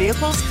car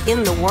vehicles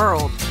in the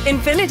world.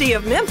 Infiniti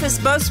of Memphis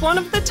boasts one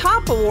of the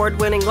top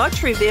award-winning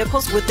luxury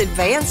vehicles with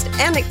advanced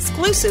and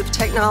exclusive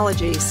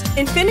technologies.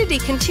 Infiniti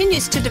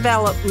continues to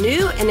develop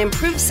new and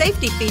improved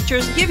safety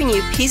features, giving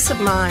you peace of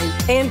mind.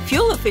 And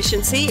fuel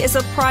efficiency is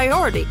a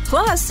priority.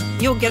 Plus,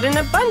 you'll get an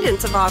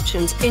abundance of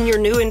options in your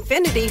new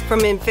Infiniti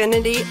from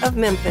Infiniti of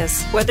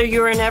Memphis. Whether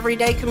you're an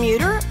everyday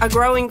commuter, a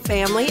growing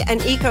family,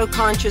 an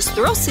eco-conscious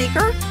thrill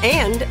seeker,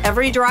 and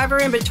every driver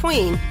in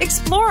between,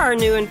 explore our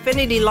new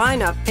Infiniti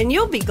lineup and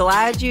you'll be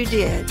glad you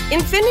did.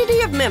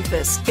 Infiniti of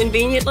Memphis,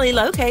 conveniently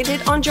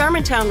located on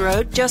Germantown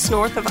Road, just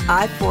north of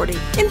I-40.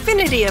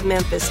 Infiniti of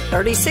Memphis,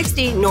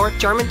 3060 North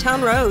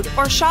Germantown Road,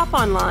 or shop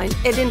online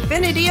at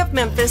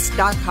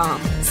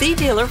infinityofmemphis.com. See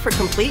dealer for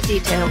complete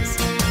details.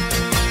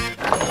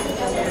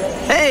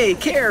 Hey,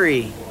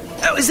 Carrie.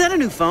 Oh, is that a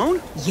new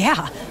phone?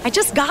 Yeah, I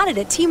just got it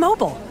at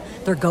T-Mobile.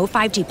 Their Go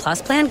 5G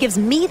Plus plan gives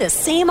me the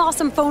same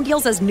awesome phone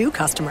deals as new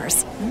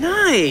customers.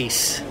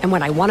 Nice. And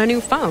when I want a new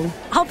phone,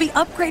 I'll be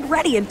upgrade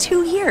ready in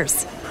 2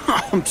 years.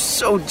 Oh, I'm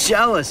so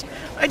jealous.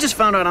 I just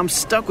found out I'm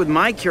stuck with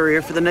my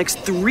carrier for the next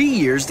 3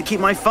 years to keep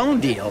my phone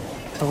deal.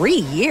 3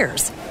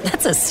 years?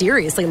 That's a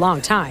seriously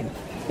long time.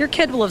 Your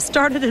kid will have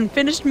started and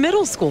finished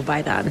middle school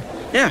by then.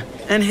 Yeah,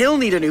 and he'll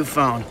need a new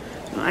phone.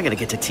 I gotta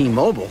get to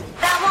T-Mobile.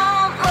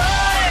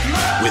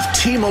 With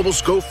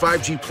T-Mobile's Go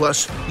 5G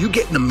Plus, you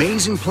get an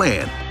amazing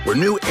plan where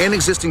new and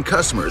existing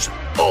customers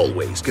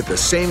always get the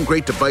same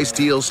great device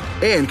deals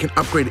and can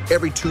upgrade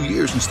every 2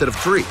 years instead of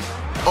 3.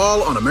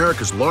 All on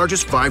America's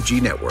largest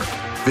 5G network.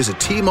 Visit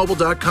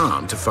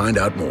T-Mobile.com to find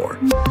out more.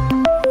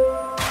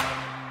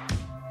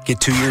 Get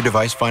 2-year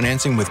device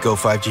financing with Go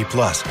 5G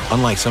Plus,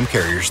 unlike some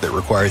carriers that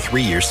require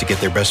 3 years to get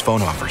their best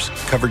phone offers.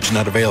 Coverage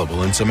not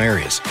available in some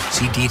areas.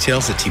 See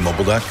details at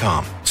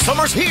T-Mobile.com.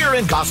 Summer's here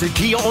and Gossett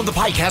Kia on the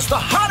Pike has the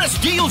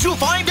hottest deals you'll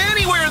find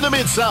anywhere in the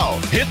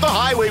Mid-South. Hit the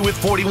highway with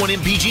 41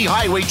 MPG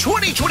Highway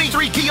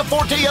 2023 Kia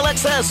Forte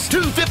LXS,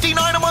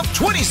 $259 a month,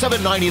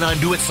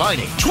 $27.99 due at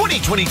signing.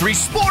 2023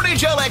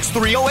 Sportage LX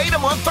 308 a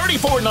month,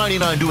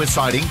 $34.99 due at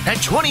signing.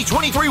 And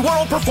 2023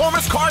 World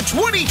Performance Car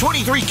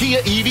 2023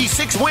 Kia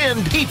EV6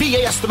 Wind.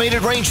 EPA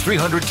estimated range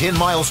 310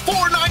 miles,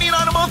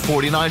 $499 a month,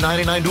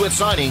 $49.99 due at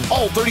signing.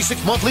 All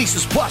 36-month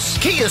leases plus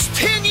Kia's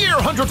 10-year,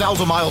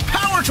 100,000-mile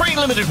powertrain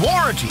limited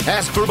warranty.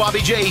 Ask for Bobby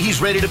J.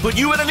 He's ready to put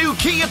you in a new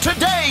Kia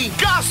today.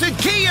 Gossett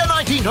Kia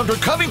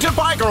 1900 Covington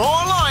Pike or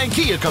online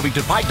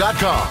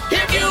KiaCovingtonPike.com.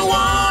 If you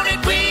want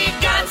it, we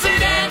got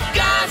it at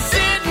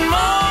Gossett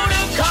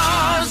Motor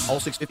Cars.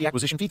 650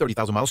 acquisition fee,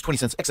 30,000 miles, 20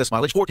 cents excess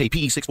mileage. Forte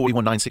PE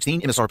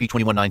 641,916, MSRP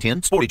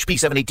 21,910. Sportage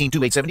P718,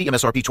 2870,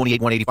 MSRP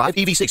 28,185.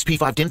 EV6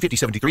 P510,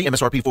 5073,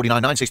 MSRP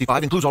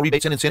 49,965. Includes all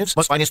rebates and incentives.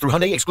 Must finance through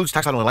Hyundai. Excludes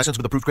tax, title, and license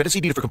with approved credit.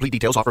 See dealer for complete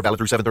details. Offer valid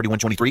through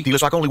 7/31/23. Dealer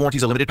stock only.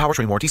 Warranties are limited.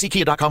 Powertrain warranty. See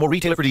Kia.com or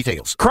retailer for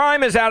details.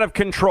 Crime is out of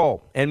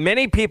control, and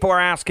many people are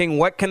asking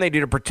what can they do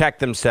to protect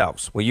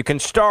themselves. Well, you can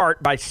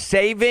start by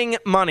saving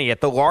money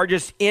at the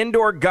largest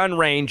indoor gun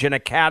range and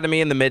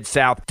academy in the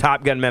Mid-South,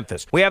 Top Gun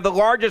Memphis. We have the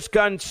largest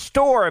gun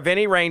store of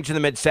any range in the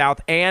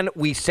Mid-South, and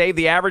we save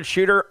the average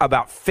shooter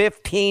about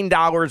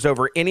 $15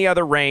 over any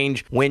other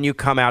range when you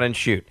come out and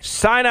shoot.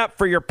 Sign up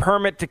for your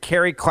permit to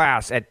carry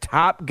class at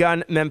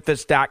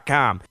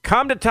TopGunMemphis.com.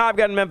 Come to Top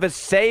Gun Memphis,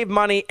 save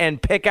money,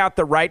 and pick out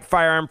the right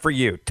firearm for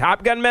you.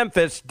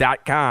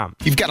 TopGunMemphis.com.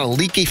 You've got a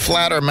leaky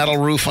flat or metal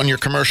roof on your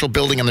commercial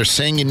building and they're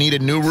saying you need a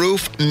new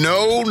roof?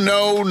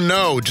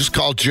 No. Just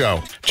call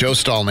Joe. Joe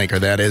Stallmaker,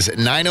 that is.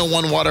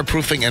 901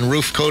 Waterproofing and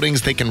Roof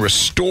Coatings. They can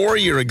restore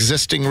your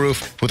existing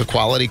roof with a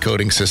quality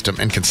coating system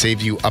and can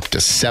save you up to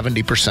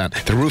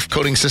 70%. The roof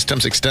coating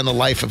systems extend the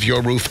life of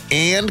your roof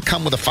and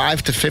come with a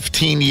 5 to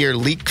 15-year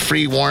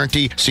leak-free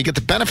warranty, so you get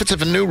the benefits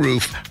of a new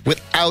roof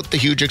without the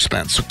huge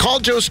expense. So call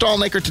Joe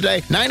Stallmaker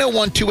today,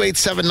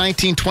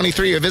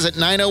 901-287-1923, or visit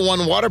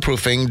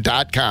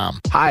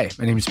 901waterproofing.com. Hi,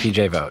 my name is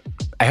PJ Vogt.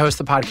 I host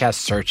the podcast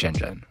Search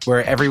Engine,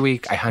 where every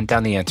week I hunt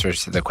down the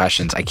answers to the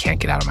questions I can't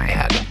get out of my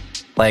head.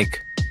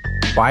 Like,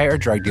 why are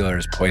drug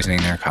dealers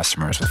poisoning their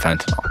customers with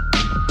fentanyl?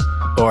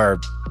 Or,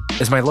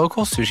 is my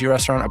local sushi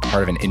restaurant a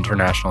part of an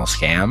international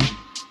scam?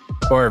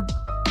 Or,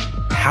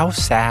 how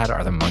sad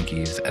are the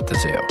monkeys at the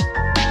zoo?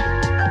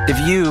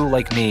 If you,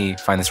 like me,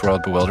 find this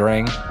world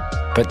bewildering,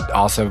 but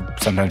also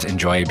sometimes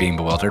enjoy being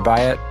bewildered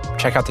by it,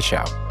 check out the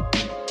show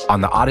on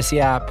the Odyssey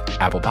app,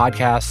 Apple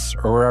Podcasts,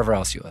 or wherever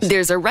else you listen.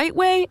 There's a right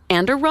way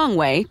and a wrong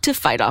way to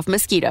fight off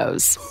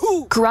mosquitoes.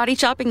 Karate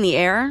chopping the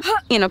air,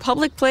 in a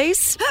public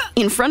place,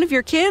 in front of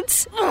your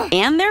kids,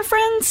 and their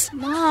friends,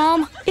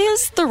 Mom,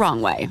 is the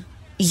wrong way.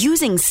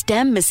 Using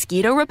Stem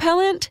mosquito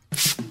repellent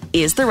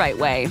is the right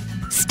way.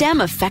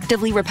 Stem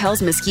effectively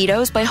repels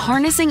mosquitoes by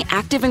harnessing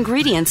active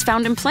ingredients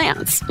found in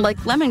plants, like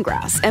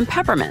lemongrass and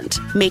peppermint,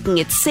 making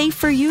it safe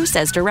for use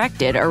as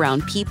directed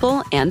around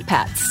people and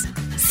pets.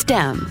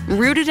 Stem,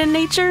 rooted in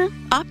nature,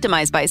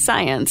 optimized by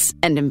science,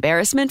 and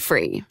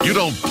embarrassment-free. You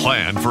don't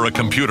plan for a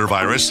computer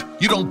virus.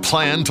 You don't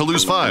plan to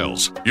lose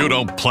files. You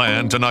don't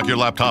plan to knock your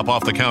laptop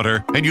off the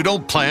counter. And you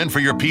don't plan for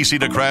your PC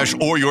to crash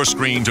or your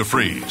screen to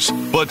freeze.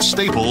 But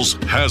Staples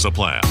has a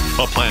plan.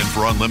 A plan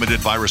for unlimited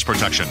virus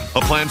protection.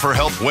 A plan for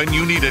help when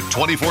you need it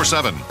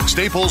 24/7.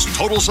 Staples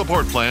Total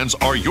Support Plans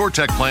are your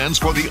tech plans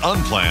for the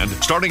unplanned,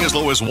 starting as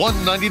low as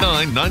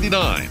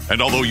 $199.99.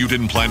 And although you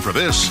didn't plan for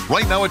this,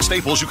 right now at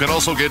Staples you can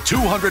also get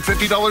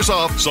 $250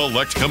 off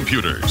select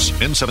computers.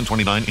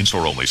 N729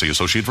 in-store only. See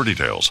associate for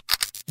details.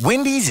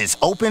 Wendy's is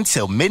open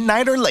till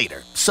midnight or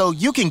later, so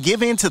you can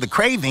give in to the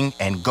craving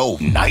and go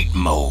night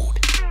mode.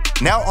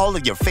 Now all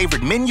of your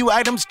favorite menu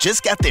items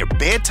just got their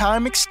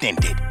bedtime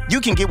extended.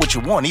 You can get what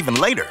you want even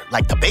later,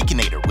 like the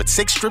Baconator with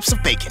 6 strips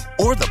of bacon,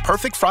 or the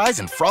perfect fries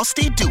and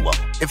Frosty Duo.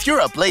 If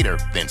you're up later,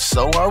 then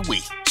so are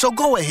we. So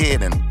go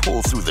ahead and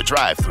pull through the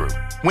drive-thru.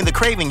 When the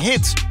craving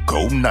hits,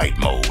 go night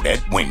mode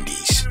at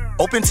Wendy's.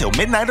 Open till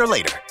midnight or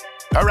later.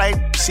 All right,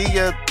 see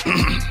ya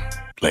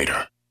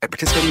later. At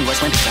participating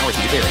West Memphis hours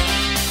and vary.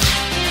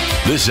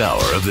 This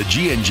hour of the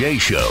G&J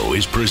Show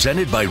is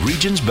presented by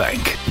Regions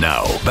Bank.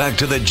 Now, back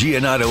to the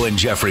Giannato and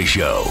Jeffrey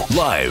Show,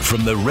 live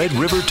from the Red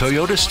River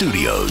Toyota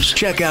Studios.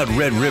 Check out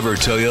Red River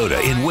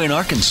Toyota in Wynn,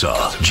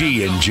 Arkansas.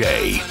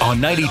 G&J on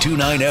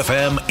 92.9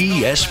 FM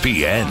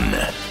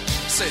ESPN.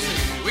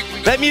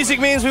 That music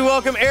means we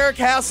welcome Eric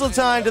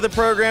Hasseltine to the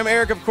program.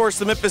 Eric, of course,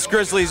 the Memphis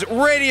Grizzlies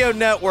Radio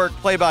Network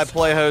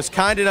play-by-play host,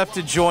 kind enough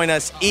to join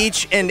us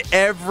each and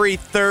every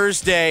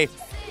Thursday.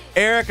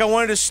 Eric, I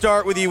wanted to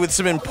start with you with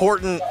some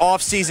important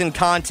off-season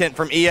content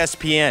from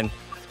ESPN.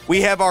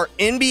 We have our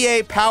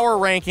NBA Power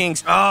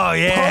Rankings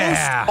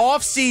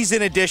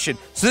post-off-season edition.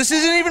 So this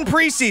isn't even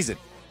preseason.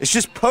 It's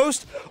just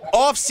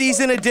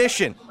post-off-season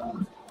edition.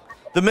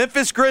 The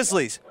Memphis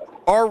Grizzlies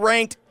are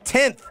ranked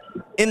 10th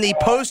in the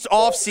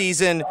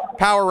post-off-season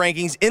power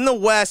rankings in the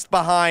West,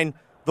 behind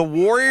the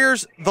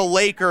Warriors, the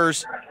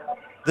Lakers,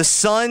 the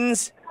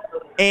Suns,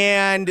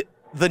 and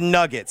the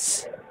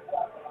Nuggets.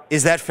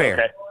 Is that fair?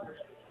 Okay.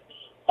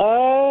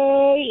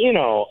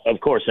 Of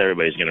course,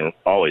 everybody's going to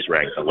always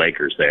rank the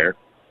Lakers there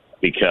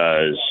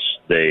because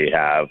they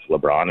have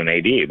LeBron and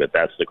AD, but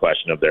that's the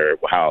question of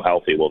how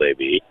healthy will they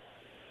be.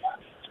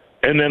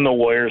 And then the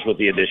Warriors with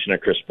the addition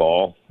of Chris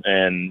Paul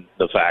and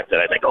the fact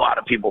that I think a lot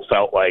of people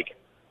felt like,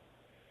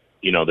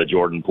 the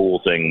Jordan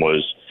Poole thing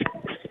was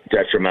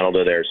detrimental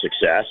to their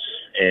success.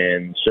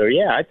 And so,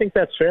 I think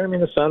that's fair. I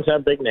mean, the Suns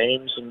have big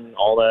names and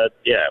all that.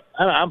 Yeah,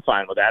 I'm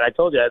fine with that. I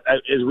told you,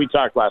 as we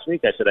talked last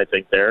week, I said I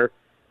think they're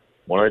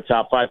one of the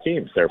top 5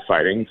 teams. They're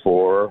fighting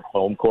for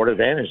home court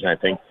advantage, and I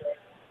think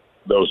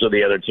those are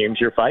the other teams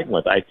you're fighting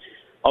with.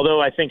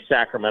 Although I think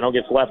Sacramento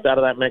gets left out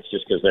of that mix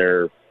just because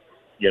they're,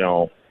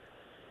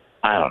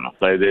 I don't know.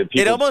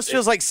 It almost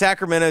feels like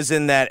Sacramento's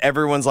in that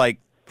everyone's like,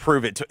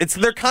 prove it.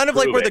 They're kind of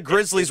like where the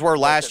Grizzlies were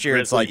last year.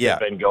 It's like, yeah.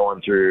 Been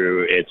going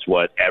through. It's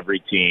what every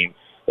team.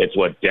 It's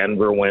what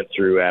Denver went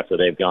through after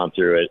they've gone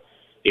through it.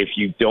 If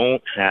you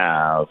don't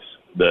have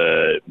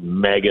the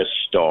mega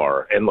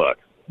star, and look,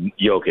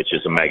 Jokic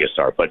is a mega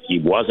star, but he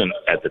wasn't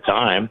at the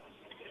time.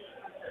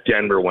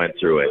 Denver went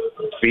through it.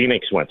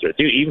 Phoenix went through it.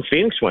 Dude, even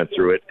Phoenix went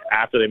through it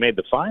after they made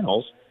the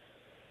finals.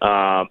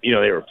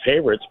 They were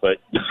favorites, but,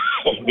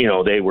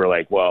 they were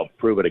like, well,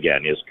 prove it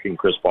again. Can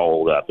Chris Paul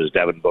hold up? Is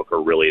Devin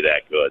Booker really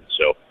that good?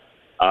 So,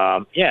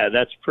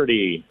 that's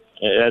pretty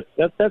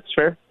that's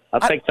fair.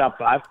 I'll take top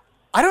 5.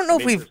 I don't know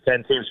if we've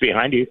 10 teams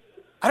behind you.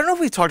 I don't know if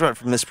we've talked about it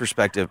from this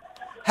perspective.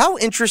 How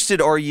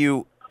interested are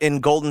you in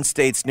Golden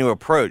State's new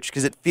approach?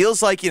 Because it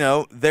feels like,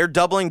 they're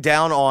doubling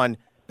down on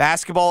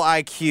basketball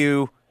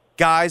IQ,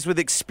 guys with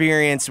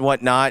experience and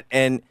whatnot,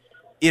 and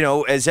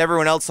as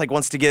everyone else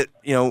wants to get,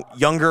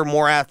 younger,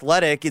 more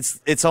athletic,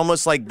 it's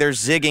almost like they're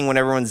zigging when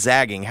everyone's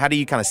zagging. How do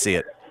you kind of see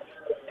it?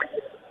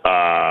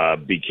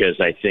 Because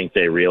I think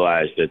they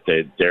realized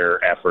that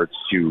their efforts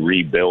to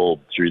rebuild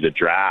through the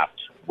draft,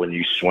 when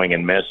you swing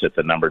and miss at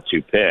the number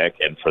 2 pick,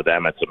 and for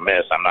them it's a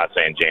miss. I'm not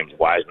saying James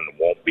Wiseman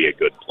won't be a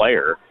good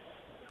player,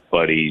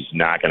 but he's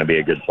not going to be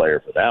a good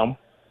player for them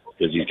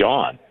because he's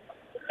gone.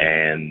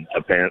 And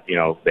apparently,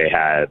 they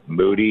had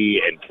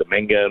Moody and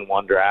Kuminga in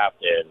one draft,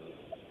 and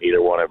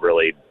neither one have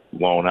really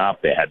blown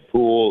up. They had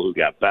Poole, who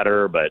got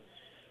better, but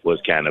was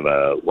kind of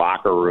a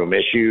locker room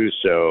issue.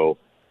 So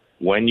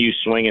when you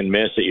swing and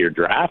miss at your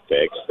draft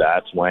picks,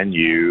 that's when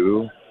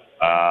you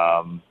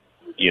go,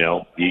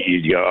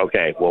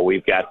 okay, well,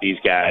 we've got these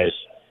guys.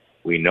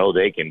 We know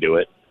they can do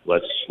it.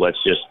 Let's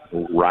just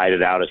ride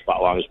it out as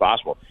long as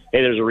possible.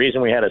 Hey, there's a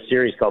reason we had a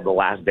series called The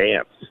Last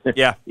Dance.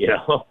 Yeah.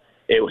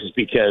 It was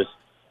because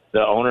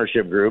the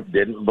ownership group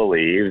didn't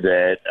believe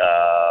that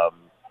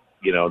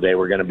they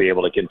were going to be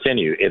able to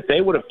continue. If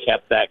they would have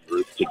kept that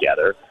group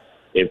together,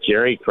 if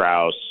Jerry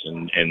Krause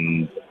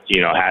and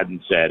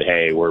hadn't said,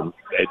 hey, we're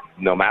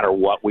no matter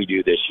what we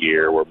do this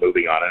year, we're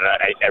moving on.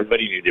 And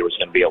everybody knew there was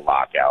going to be a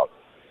lockout.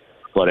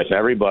 But if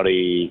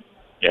everybody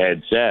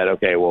had said,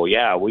 okay, well,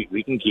 yeah,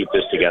 we can keep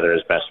this together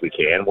as best we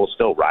can, we'll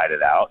still ride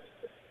it out.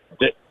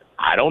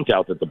 I don't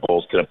doubt that the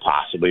Bulls could have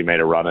possibly made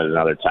a run at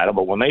another title.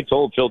 But when they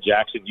told Phil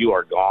Jackson, you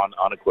are gone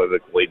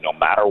unequivocally, no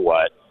matter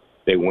what,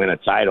 they win a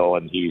title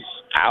and he's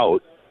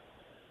out,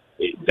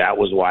 that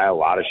was why a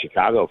lot of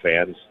Chicago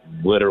fans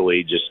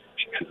literally just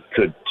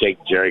could take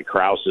Jerry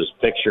Krause's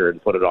picture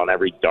and put it on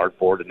every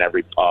dartboard in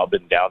every pub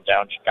in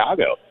downtown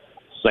Chicago.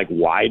 It's like,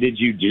 why did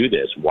you do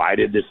this? Why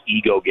did this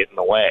ego get in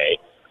the way?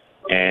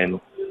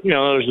 And,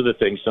 those are the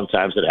things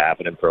sometimes that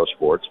happen in pro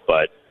sports.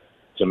 But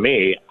to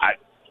me,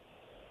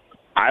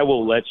 I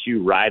will let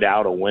you ride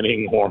out a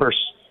winning horse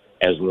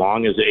as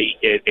long as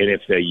and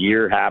if a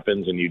year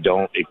happens and you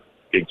don't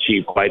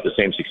achieve quite the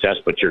same success,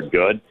 but you're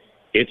good,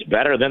 it's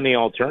better than the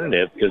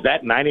alternative, because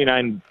that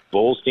 99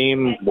 Bulls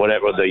team,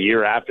 whatever the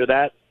year after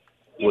that,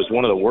 was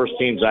one of the worst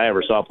teams I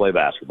ever saw play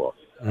basketball.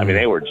 I mean,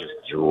 they were just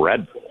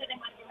dreadful.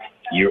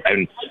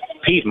 And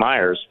Pete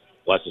Myers,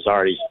 bless his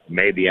heart, he's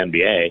made the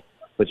NBA,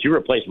 but you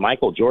replaced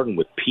Michael Jordan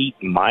with Pete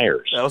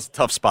Myers. That was a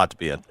tough spot to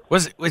be in.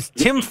 Was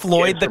Tim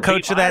Floyd the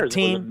coach of that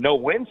team? It was a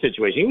no-win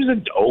situation. He was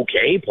an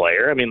okay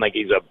player. I mean,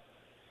 he's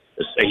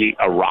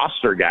a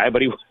roster guy,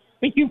 but you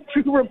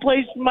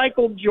replaced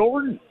Michael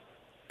Jordan.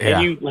 Yeah.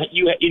 And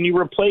you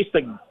replaced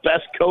the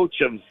best coach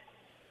of,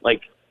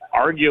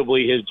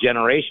 arguably his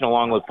generation,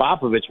 along with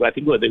Popovich. I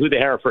think who they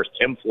hired first,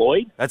 Tim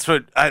Floyd. That's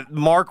what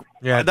Mark.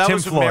 Yeah, that Tim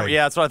was Floyd.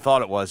 Yeah, that's what I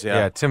thought it was.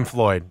 Yeah, Tim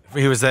Floyd.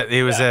 He was at.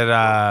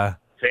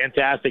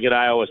 Fantastic at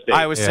Iowa State.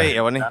 Iowa State,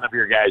 wasn't he? None of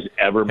your guys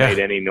ever made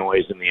any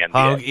noise in the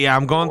NBA.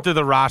 I'm going through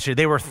the roster.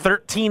 They were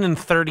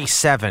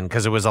 13-37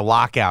 because it was a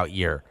lockout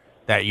year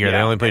that year. They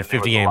only played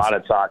 50 games. A lot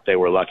of talk. They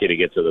were lucky to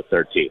get to the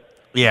 13th.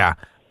 Yeah.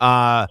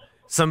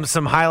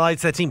 Some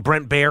highlights of that team.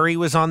 Brent Barry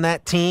was on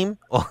that team.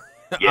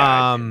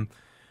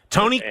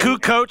 Tony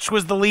Kukoc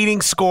was the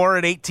leading scorer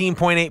at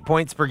 18.8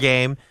 points per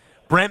game.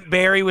 Brent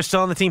Barry was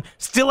still on the team.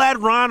 Still had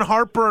Ron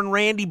Harper and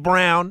Randy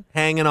Brown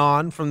hanging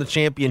on from the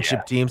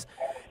championship teams.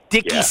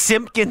 Dickie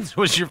Simpkins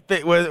was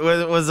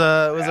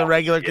a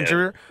regular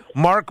contributor.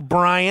 Mark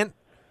Bryant.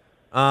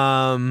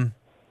 Bill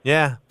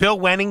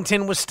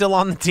Wennington was still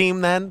on the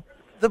team then.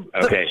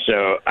 Okay,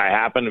 so I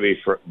happen to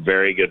be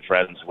very good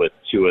friends with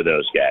two of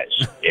those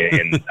guys,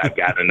 and I've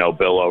gotten to know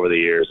Bill over the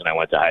years, and I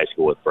went to high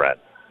school with Brent.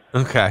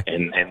 Okay,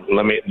 and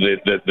let me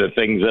the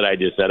things that I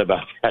just said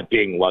about that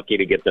being lucky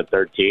to get to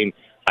 13,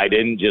 I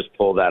didn't just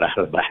pull that out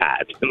of the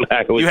hat.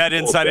 You had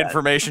inside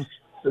information.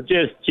 So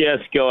just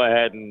go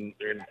ahead and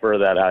infer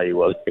that how you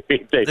will.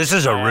 This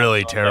is a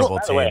really terrible team.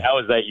 By team. the way, how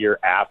was that year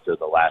after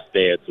the last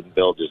dance? And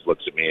Bill just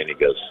looks at me and he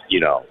goes,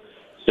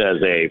 says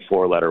a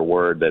 4-letter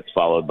word that's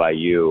followed by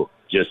you,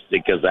 just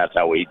because that's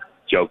how we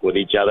joke with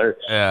each other.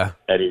 Yeah.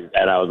 And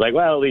I was like,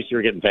 well, at least you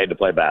were getting paid to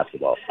play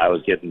basketball. I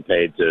was getting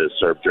paid to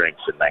serve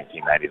drinks in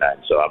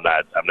 1999, so I'm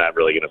not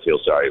really going to feel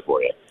sorry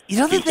for you.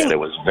 The thing, it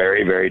was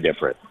very, very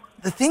different.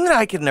 The thing that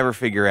I could never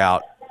figure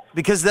out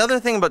because the other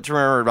thing to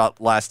remember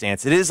about Last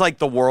Dance, it is like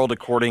the world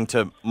according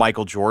to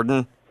Michael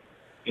Jordan.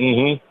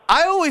 Mm-hmm.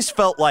 I always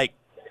felt like,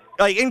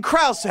 and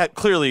Krause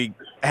clearly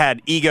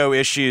had ego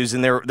issues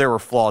and there were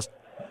flaws.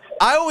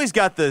 I always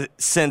got the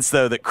sense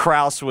though that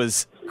Krause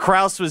was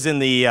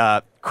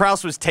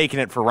taking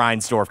it for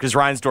Reinsdorf because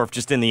Reinsdorf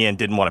just in the end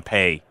didn't want to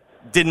pay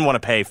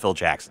Phil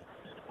Jackson.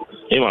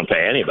 He didn't want to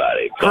pay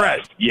anybody.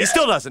 Correct. He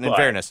still doesn't, in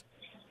fairness.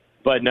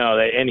 But no,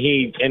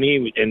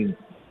 and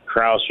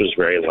Krause was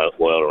very loyal to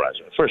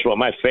Reinsdorf. First of all,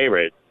 my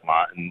favorite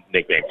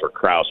nickname for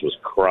Krause was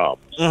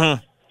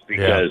Crumbs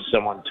because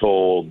someone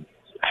told.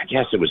 I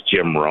guess it was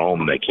Jim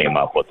Rome that came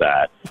up with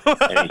that.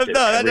 And he said,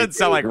 no, that doesn't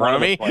sound like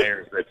Romey.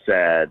 Players that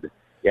said,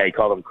 yeah, he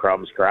called him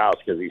Crumbs Krause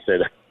because he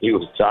said he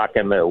was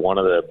talking to one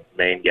of the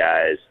main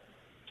guys,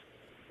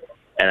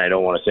 and I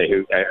don't want to say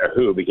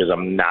who because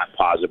I'm not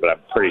positive, but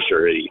I'm pretty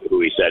sure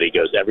who he said. He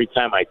goes, every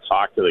time I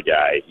talk to the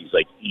guy, he's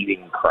like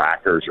eating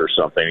crackers or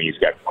something. And he's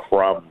got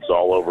crumbs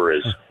all over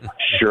his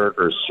shirt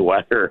or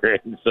sweater,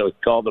 and so he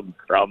called him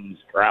Crumbs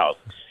Krause.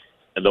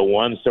 And the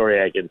one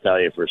story I can tell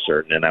you for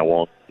certain, and I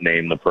won't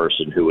name the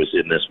person who was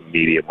in this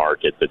media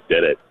market that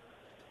did it,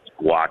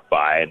 walked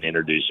by and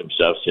introduced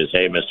himself, says,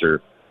 hey, Mr.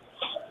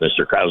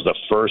 Krause, the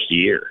first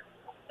year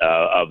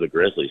of the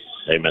Grizzlies.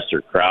 Hey,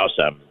 Mr. Krause,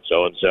 I'm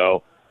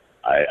so-and-so.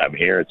 I'm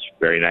here. It's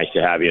very nice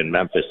to have you in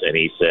Memphis. And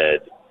he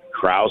said,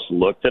 Krause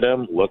looked at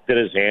him, looked at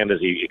his hand as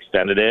he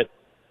extended it,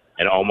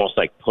 and almost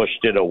like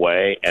pushed it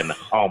away and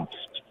harumphed,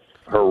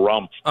 or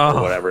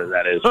whatever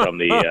that is from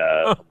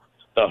the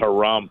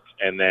harump,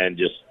 and then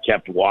just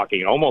kept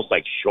walking, almost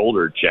like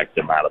shoulder checked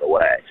him out of the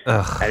way.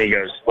 And he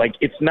goes, like,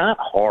 it's not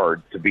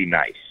hard to be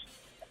nice.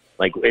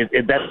 Like,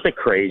 that's the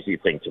crazy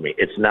thing to me.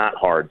 It's not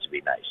hard to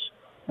be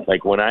nice.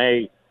 Like, when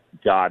I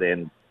got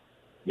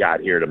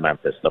here to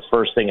Memphis, the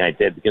first thing I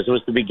did, because it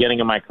was the beginning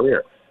of my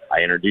career,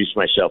 I introduced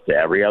myself to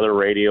every other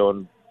radio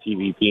and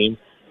TV team.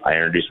 I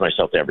introduced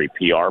myself to every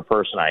PR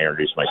person. I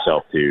introduced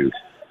myself to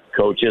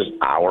coaches,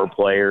 our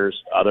players,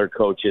 other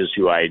coaches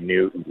who I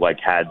knew like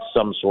had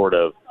some sort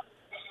of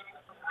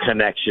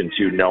connection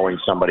to knowing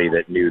somebody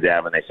that knew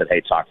them, and they said,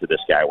 hey, talk to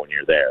this guy when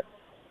you're there.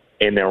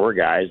 And there were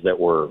guys that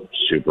were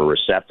super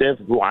receptive,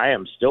 who I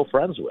am still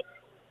friends with.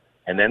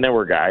 And then there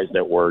were guys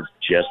that were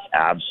just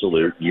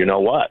absolute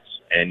you-know-whats.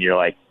 And you're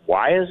like,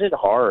 why is it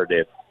hard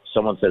if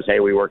someone says, hey,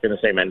 we work in the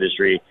same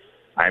industry,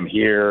 I'm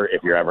here,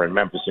 if you're ever in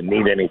Memphis and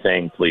need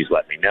anything, please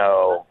let me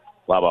know,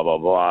 blah, blah, blah,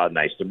 blah,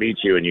 nice to meet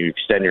you, and you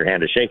extend your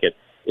hand to shake it.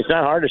 It's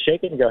not hard to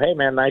shake it and go, hey,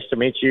 man, nice to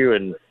meet you,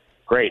 and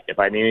great. If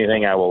I need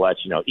anything, I will let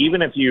you know.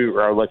 Even if you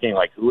are looking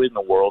like, who in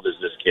the world is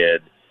this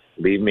kid?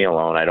 Leave me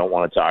alone. I don't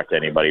want to talk to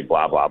anybody,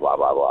 blah, blah, blah,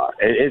 blah, blah.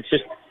 It's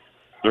just,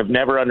 I've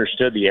never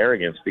understood the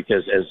arrogance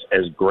because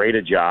as great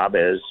a job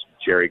as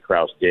Jerry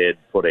Krause did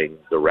putting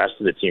the rest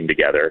of the team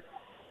together,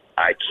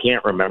 I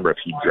can't remember if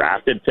he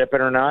drafted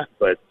Pippen or not,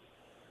 but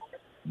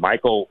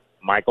Michael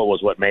was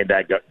what made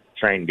that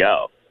train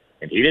go.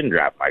 And he didn't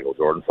draft Michael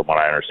Jordan from what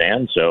I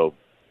understand. So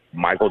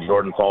Michael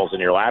Jordan falls in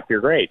your lap,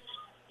 you're great.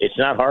 It's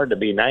not hard to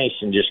be nice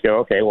and just go,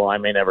 okay, well, I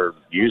may never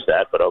use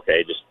that, but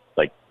okay, just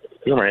like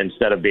humor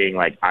instead of being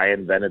like, I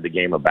invented the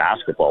game of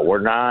basketball. We're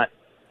not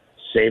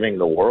saving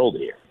the world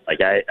here.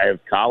 Like I have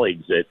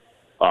colleagues that,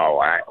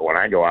 when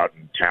I go out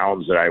in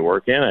towns that I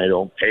work in, I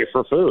don't pay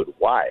for food.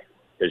 Why?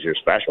 Because you're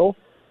special?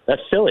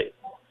 That's silly.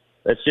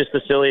 That's just the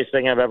silliest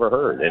thing I've ever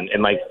heard.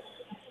 And like,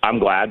 I'm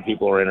glad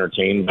people are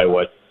entertained by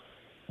what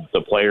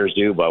the players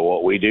do, by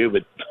what we do,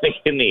 but like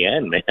in the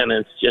end, man,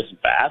 it's just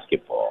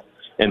basketball.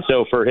 And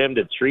so for him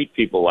to treat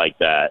people like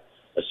that,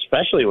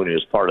 especially when he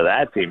was part of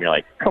that team, you're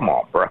like, come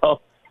on, bro.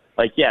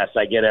 Like, yes,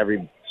 I get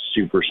every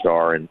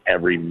superstar and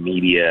every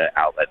media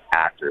outlet,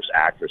 actors,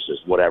 actresses,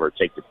 whatever,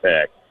 take your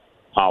pick,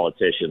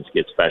 politicians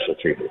get special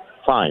treatment.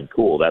 Fine,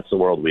 cool, that's the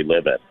world we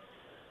live in.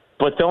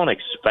 But don't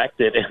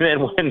expect it. And then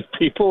when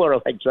people are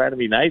like trying to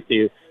be nice to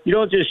you, you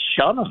don't just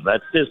shun them.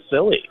 That's just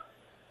silly.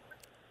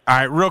 All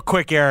right, real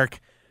quick,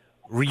 Eric,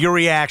 your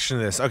reaction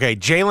to this. Okay,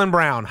 Jaylen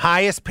Brown,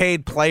 highest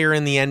paid player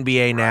in the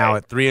NBA now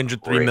at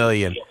 $303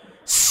 million.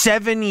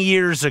 7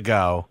 years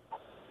ago,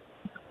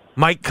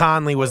 Mike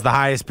Conley was the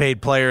highest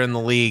paid player in the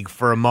league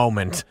for a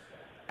moment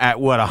at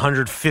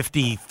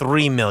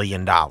 $153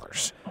 million.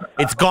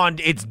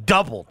 It's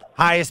doubled.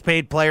 Highest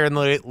paid player in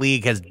the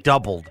league has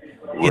doubled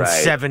in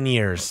 7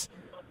 years.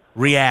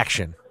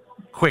 Reaction.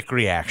 Quick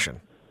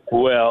reaction.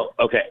 Well,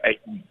 okay.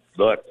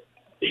 Look,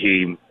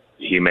 he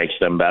makes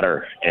them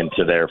better, and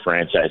to their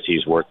franchise,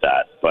 he's worth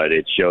that. But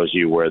it shows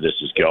you where this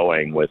is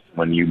going with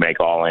when you make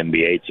all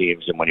NBA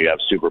teams and when you have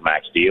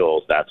Supermax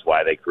deals. That's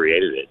why they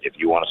created it. If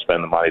you want to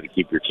spend the money to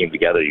keep your team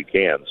together, you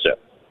can. So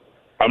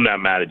I'm not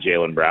mad at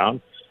Jaylen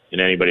Brown. And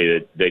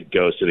anybody that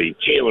goes to the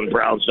Jaylen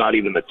Brown's not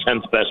even the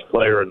 10th best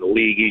player in the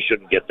league, he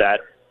shouldn't get that,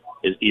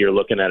 you're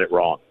looking at it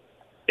wrong.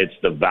 It's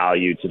the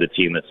value to the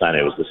team that signed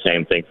it. It was the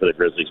same thing for the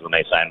Grizzlies when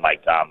they signed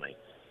Mike Conley.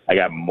 I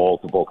got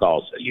multiple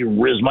calls.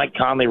 Is Mike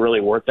Conley really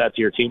worth that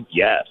to your team?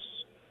 Yes,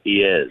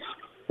 he is.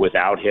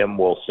 Without him,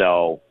 we'll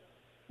sell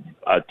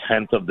a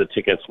tenth of the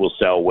tickets we'll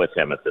sell with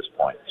him at this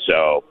point.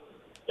 So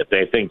If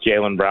they think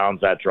Jaylen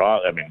Brown's that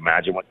draw, I mean,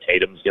 imagine what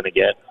Tatum's going to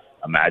get.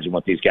 Imagine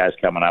what these guys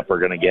coming up are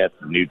going to get.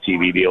 The new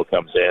TV deal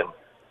comes in.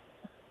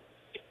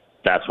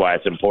 That's why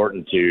it's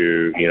important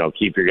to,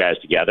 keep your guys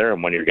together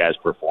and when your guys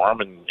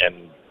perform and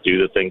do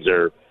the things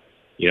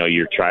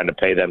you're trying to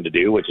pay them to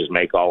do, which is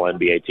make all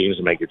NBA teams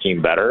and make your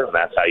team better. And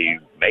that's how you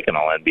make an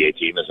all NBA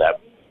team, is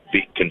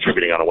be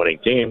contributing on a winning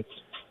team.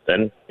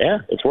 Then, yeah,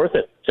 it's worth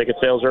it. Ticket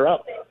sales are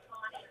up.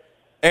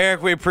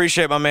 Eric, we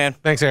appreciate it, my man.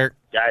 Thanks, Eric.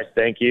 Guys,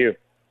 thank you.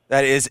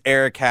 That is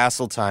Eric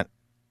Hasseltine.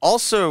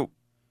 Also,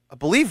 I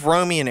believe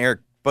Romy and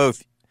Eric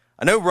both.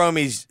 I know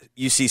Romy's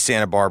UC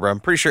Santa Barbara. I'm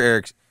pretty sure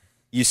Eric's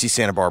UC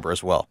Santa Barbara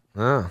as well.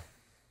 Oh.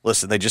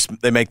 Listen,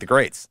 they make the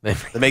greats. They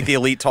make the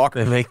elite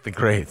talker. They make the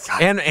greats.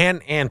 And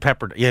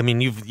Pepperdine. Yeah, I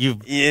mean,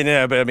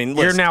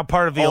 you're now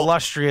part of the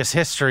illustrious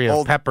history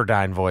of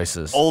Pepperdine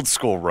voices. Old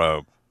school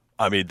Rome.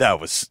 I mean, that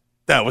was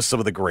some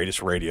of the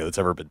greatest radio that's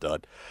ever been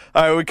done.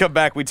 All right, when we come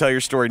back, we tell your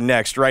story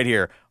next, right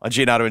here on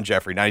Giannotto and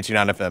Jeffrey,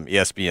 92.9 FM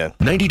ESPN.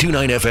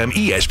 92.9 FM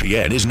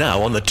ESPN is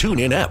now on the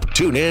TuneIn app.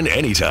 Tune in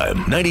anytime.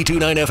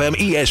 92.9 FM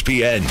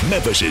ESPN,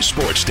 Memphis'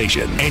 sports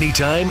station.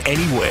 Anytime,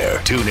 anywhere.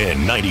 Tune in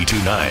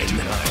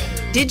 92.9.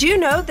 Did you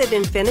know that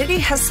Infiniti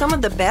has some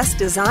of the best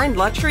designed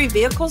luxury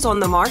vehicles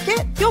on the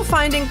market? You'll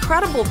find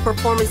incredible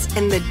performance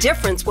and the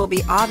difference will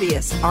be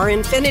obvious. Our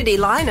Infiniti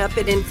lineup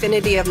at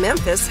Infiniti of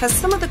Memphis has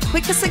some of the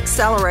quickest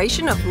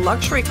acceleration of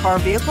luxury car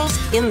vehicles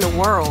in the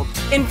world.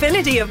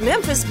 Infiniti of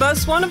Memphis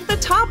boasts one of the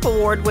top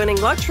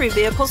award-winning luxury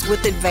vehicles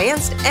with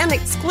advanced and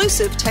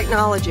exclusive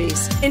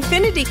technologies.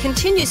 Infiniti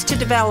continues to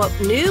develop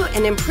new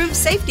and improved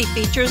safety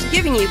features,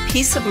 giving you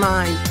peace of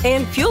mind.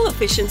 And fuel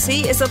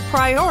efficiency is a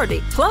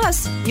priority.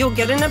 Plus, you'll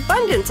get an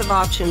abundance of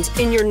options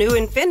in your new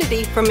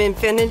Infiniti from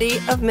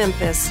Infiniti of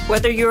Memphis.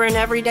 Whether you're an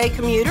everyday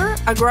commuter,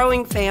 a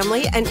growing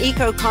family, an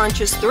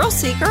eco-conscious thrill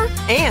seeker,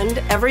 and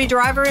every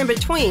driver in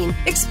between,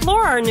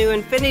 explore our new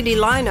Infiniti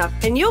lineup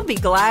and you'll be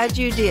glad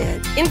you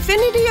did.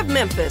 Infiniti of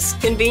Memphis,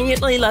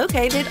 conveniently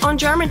located on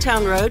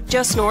Germantown Road,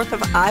 just north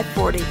of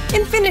I-40.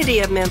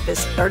 Infiniti of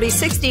Memphis,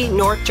 3060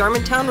 North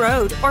Germantown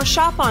Road, or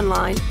shop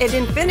online at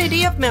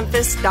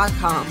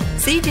infinityofmemphis.com.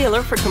 See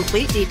dealer for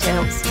complete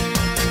details.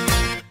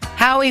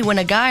 Howie, when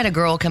a guy and a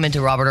girl come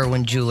into Robert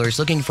Irwin Jewelers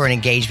looking for an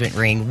engagement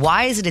ring,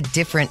 why is it a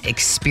different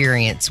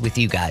experience with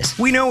you guys?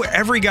 We know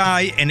every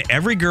guy and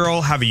every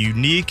girl have a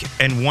unique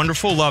and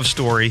wonderful love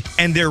story,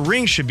 and their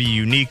ring should be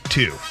unique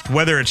too.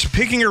 Whether it's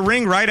picking a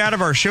ring right out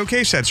of our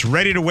showcase that's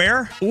ready to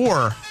wear,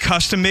 or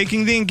custom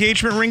making the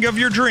engagement ring of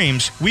your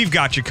dreams, we've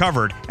got you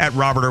covered at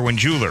Robert Irwin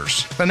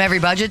Jewelers. From every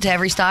budget to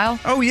every style?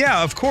 Oh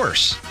yeah, of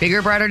course.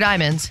 Bigger, brighter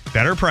diamonds.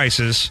 Better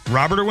prices.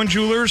 Robert Irwin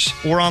Jewelers,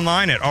 or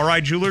online at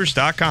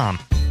rijewelers.com.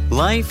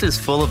 Life is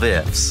full of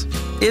ifs.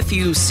 If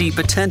you see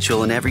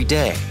potential in every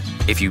day,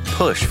 if you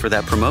push for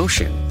that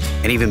promotion,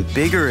 and even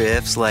bigger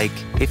ifs like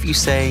if you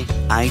say,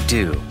 I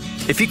do.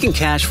 If you can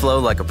cash flow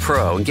like a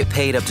pro and get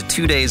paid up to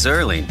 2 days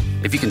early,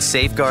 if you can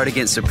safeguard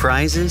against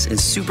surprises and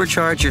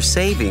supercharge your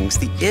savings,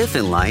 the if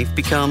in life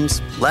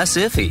becomes less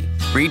iffy.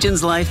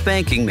 Regions Life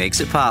Banking makes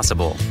it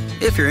possible.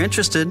 If you're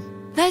interested.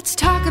 Let's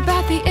talk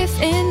about the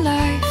if in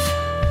life.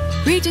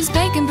 Regions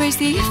Bank, embrace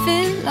the if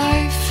in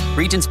life.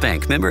 Regions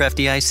Bank, member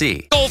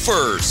FDIC.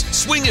 Golfers,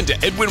 swing into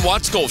Edwin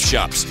Watts Golf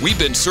Shops. We've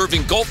been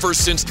serving golfers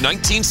since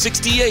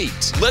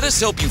 1968. Let us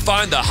help you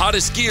find the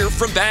hottest gear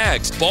from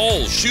bags,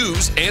 balls,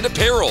 shoes, and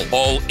apparel.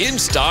 All in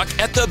stock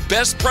at the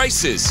best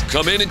prices.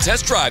 Come in and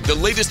test drive the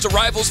latest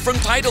arrivals from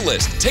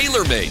Titleist,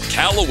 TaylorMade,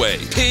 Callaway,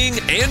 Ping,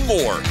 and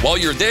more. While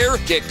you're there,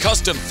 get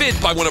custom fit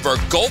by one of our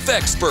golf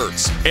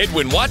experts.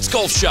 Edwin Watts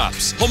Golf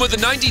Shops, home of the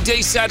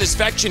 90-day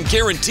satisfaction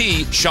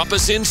guarantee. Shop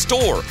us in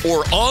store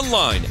or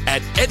online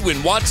at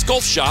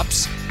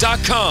EdwinWattsGolfShops.com.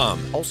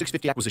 All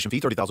 650 acquisition fee,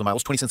 30,000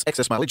 miles, 20 cents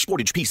excess mileage,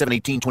 Sportage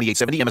P718,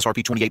 2870,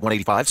 MSRP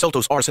 28185,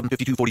 Seltos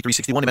R752,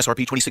 4361,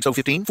 MSRP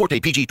 26015, Forte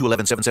PG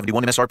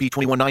 211771, MSRP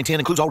 21910,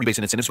 includes all rebates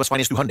and incentives, plus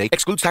finance through Hyundai,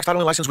 excludes tax, title,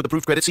 and license with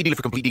approved credit. See dealer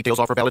for complete details.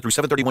 Offer valid through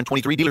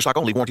 7/31/23. Dealer stock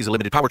only. Warranties are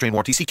limited. Powertrain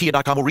warranty. See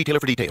Kia.com or retailer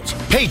for details.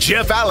 Hey,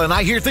 Jeff Allen,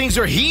 I hear things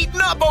are heating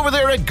up over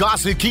there at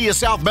Gossett Kia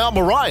South Mount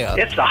Moriah.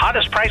 It's the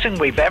hottest pricing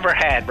we've ever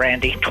had,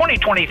 Randy.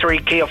 2023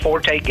 Kia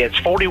Forte gets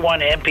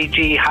 41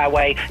 MPG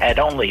highway at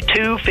only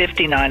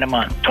 $259 a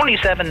month.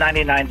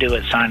 $27.99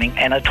 do-it signing,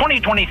 and a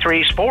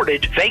 2023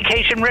 Sportage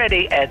Vacation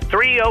Ready at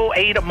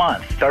 $308 a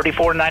month.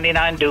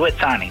 $34.99 do-it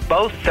signing.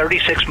 Both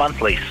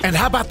 36-month lease. And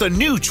how about the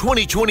new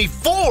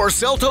 2024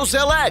 Seltos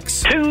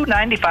LX?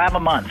 $295 a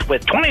month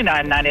with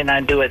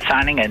 $29.99 do-it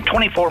signing and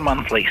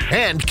 24-month lease.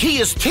 And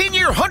Kia's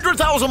 10-year,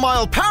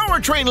 100,000-mile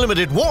powertrain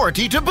limited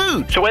warranty to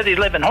boot. So whether you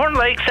live in Horn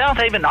Lake, South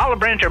Haven, Olive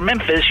Branch, or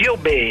Memphis, you'll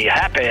be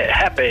happy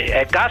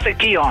at Gossett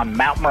Kia on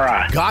Mount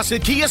Moriah.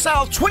 Gossett Kia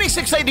South,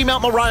 2680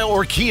 Mount Moriah,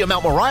 or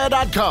KiaMountMoriah.com.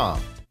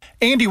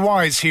 Andy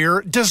Wise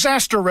here.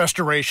 Disaster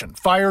restoration.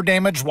 Fire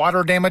damage,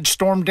 water damage,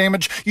 storm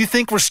damage. You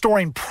think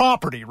restoring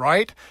property,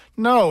 right?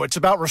 No, it's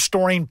about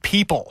restoring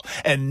people.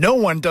 And no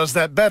one does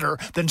that better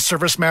than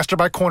ServiceMaster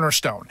by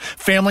Cornerstone.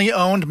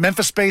 Family-owned,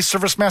 Memphis-based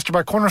ServiceMaster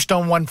by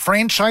Cornerstone won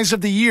Franchise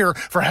of the Year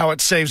for how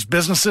it saves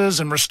businesses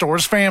and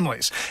restores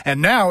families.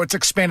 And now it's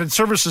expanded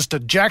services to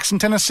Jackson,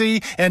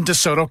 Tennessee, and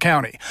DeSoto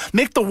County.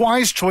 Make the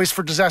wise choice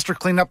for disaster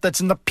cleanup that's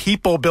in the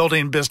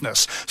people-building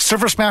business.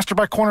 ServiceMaster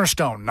by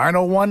Cornerstone,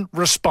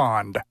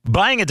 901-RESPOND.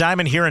 Buying a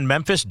diamond here in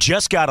Memphis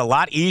just got a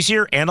lot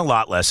easier and a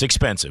lot less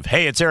expensive.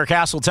 Hey, it's Eric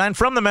Hasseltine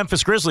from the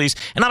Memphis Grizzlies,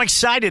 and I'm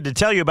excited to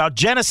tell you about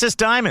Genesis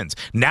Diamonds,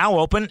 now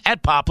open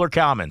at Poplar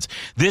Commons.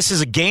 This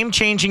is a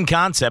game-changing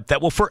concept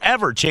that will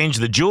forever change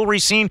the jewelry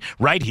scene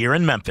right here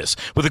in Memphis.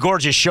 With a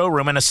gorgeous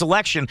showroom and a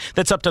selection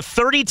that's up to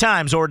 30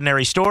 times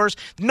ordinary stores,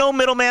 no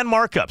middleman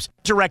markups,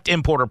 direct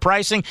importer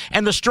pricing,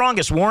 and the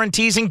strongest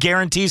warranties and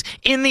guarantees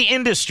in the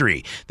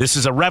industry. This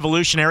is a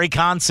revolutionary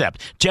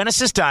concept.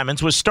 Genesis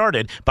Diamonds was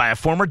started by a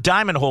former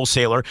diamond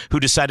wholesaler who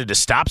decided to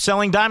stop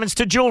selling diamonds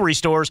to jewelry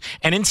stores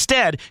and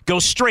instead go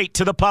straight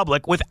to the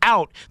public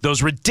without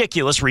those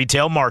ridiculous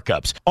retail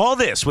markups. All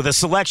this with a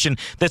selection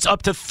that's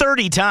up to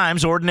 30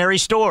 times ordinary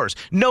stores.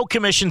 No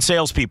commission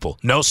salespeople,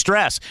 no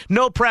stress,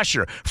 no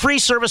pressure, free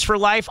service for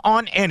life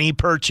on any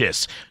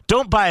purchase.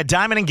 Don't buy a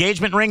diamond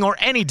engagement ring or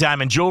any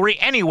diamond jewelry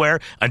anywhere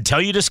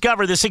until you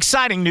discover this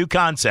exciting new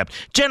concept.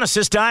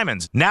 Genesis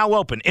Diamonds, now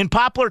open in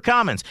Poplar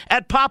Commons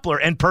at Poplar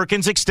and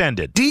Perkins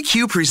Extended.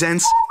 DQ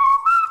presents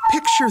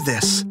Picture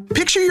This.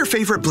 Picture your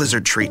favorite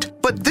Blizzard treat,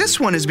 but this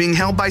one is being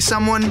held by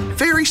someone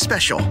very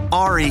special.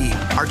 RE,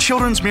 our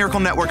Children's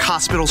Miracle Network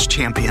Hospital's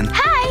champion.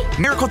 Hi!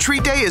 Miracle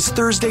Treat Day is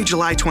Thursday,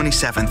 July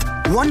 27th.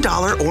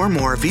 $1 or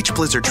more of each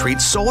Blizzard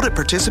treat sold at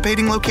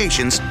participating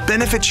locations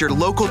benefits your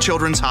local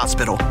children's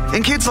hospital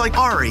and kids like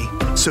Ari.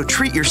 So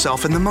treat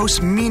yourself in the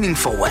most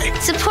meaningful way.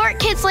 Support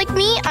kids like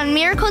me on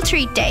Miracle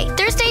Treat Day,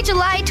 Thursday,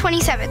 July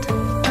 27th.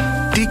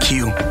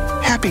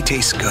 DQ. Happy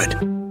tastes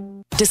good.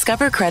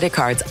 Discover credit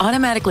cards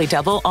automatically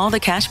double all the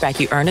cash back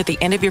you earn at the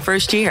end of your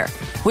first year,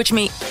 which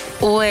means...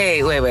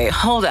 Wait,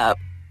 hold up.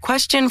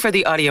 Question for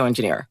the audio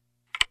engineer.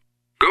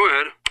 Go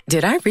ahead.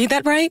 Did I read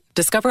that right?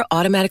 Discover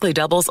automatically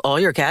doubles all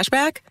your cash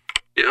back?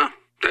 Yeah,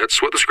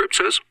 that's what the script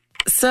says.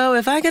 So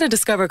if I get a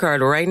Discover card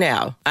right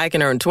now, I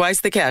can earn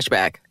twice the cash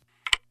back.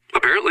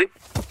 Apparently.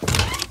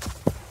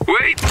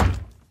 Wait!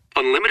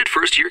 Unlimited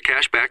first-year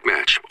cash back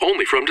match.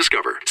 Only from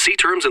Discover. See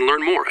terms and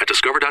learn more at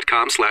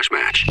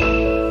discover.com/match.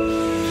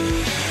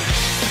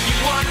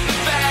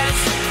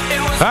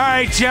 All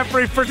right,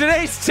 Jeffrey, for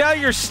today's Tell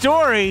Your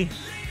Story,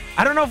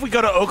 I don't know if we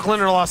go to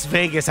Oakland or Las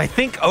Vegas. I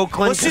think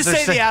Oakland. Let's just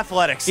say the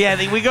Athletics.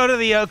 Yeah, we go to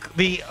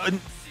the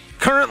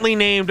currently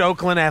named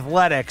Oakland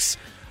Athletics.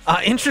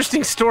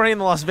 Interesting story in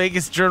the Las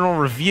Vegas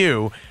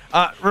Journal-Review.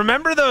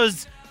 Remember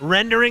those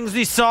renderings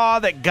we saw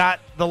that got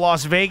the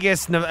Las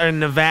Vegas and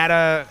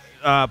Nevada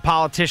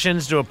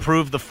politicians to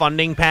approve the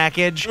funding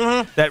package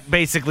that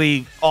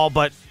basically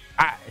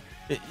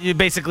you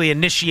basically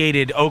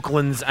initiated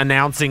Oakland's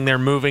announcing they're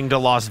moving to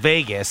Las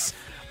Vegas.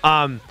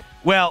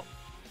 Well,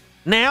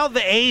 now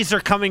the A's are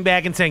coming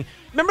back and saying,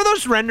 remember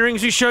those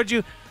renderings we showed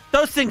you?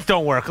 Those things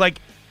don't work. Like,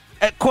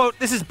 quote,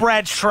 this is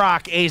Brad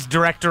Schrock, A's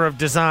director of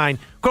design.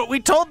 Quote, we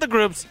told the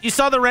groups, you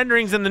saw the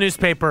renderings in the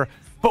newspaper,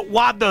 but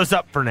wad those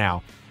up for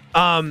now.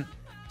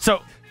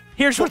 So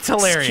here's what's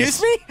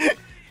hilarious. Excuse me?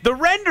 The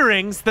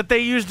renderings that they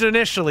used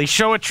initially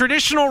show a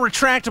traditional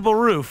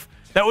retractable roof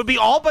that would be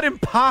all but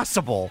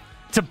impossible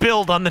to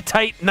build on the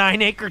tight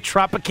 9-acre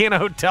Tropicana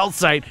hotel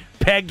site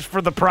pegged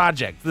for the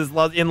project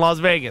in Las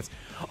Vegas.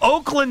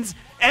 Oakland's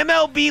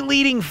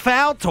MLB-leading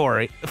foul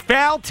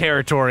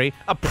territory,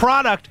 a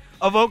product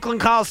of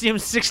Oakland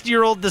Coliseum's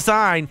 60-year-old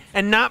design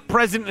and not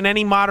present in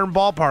any modern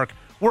ballpark,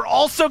 were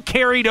also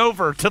carried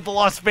over to the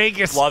Las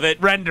Vegas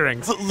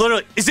renderings.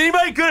 Literally. Is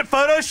anybody good at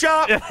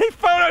Photoshop? Yeah, they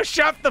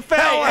photoshopped the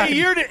foul. Hey,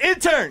 you're the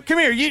intern. Come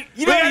here. You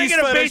we gotta get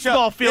a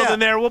baseball field in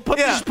there. We'll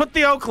just put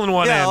the Oakland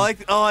one in. Yeah,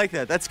 I like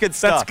that. That's good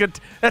stuff.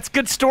 That's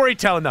good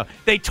storytelling, though.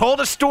 They told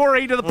a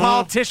story to the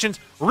politicians,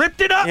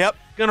 ripped it up. Yep.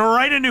 Gonna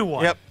write a new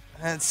one. Yep.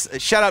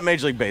 Shout out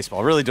Major League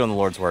Baseball. Really doing the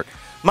Lord's work.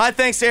 My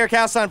thanks to Eric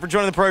Hasseltine for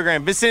joining the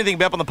program. Miss anything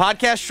be up on the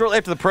podcast shortly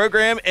after the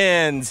program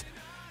ends.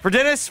 For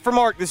Dennis, for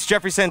Mark, this is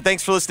Jeffrey Sen.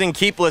 Thanks for listening.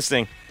 Keep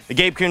listening. The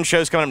Gabe Kuhn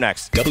Show's coming up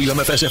next.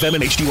 WMFS-FM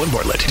and HD1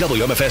 Bartlett.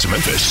 WMFS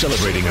Memphis,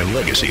 celebrating a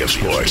legacy of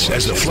sports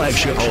as the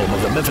flagship home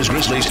of the Memphis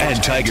Grizzlies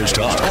and Tigers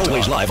Talk.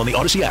 Always live on the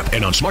Odyssey app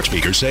and on smart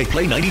speakers. Say,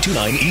 play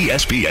 92.9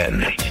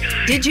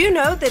 ESPN. Did you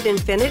know that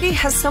Infiniti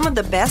has some of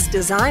the best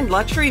designed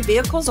luxury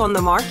vehicles on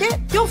the market?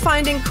 You'll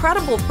find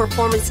incredible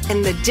performance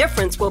and the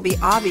difference will be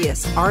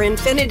obvious. Our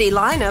Infiniti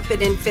lineup at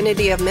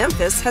Infiniti of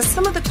Memphis has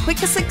some of the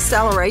quickest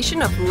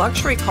acceleration of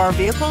luxury car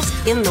vehicles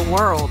in the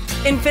world.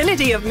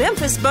 Infiniti of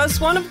Memphis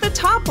boasts one of the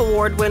top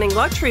award-winning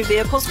luxury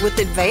vehicles with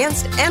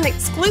advanced and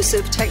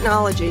exclusive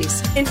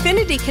technologies.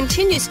 Infiniti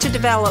continues to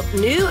develop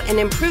new and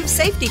improved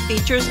safety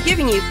features,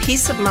 giving you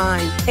peace of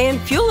mind. And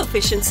fuel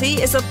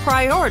efficiency is a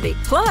priority.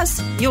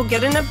 Plus, you'll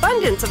get an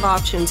abundance of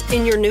options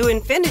in your new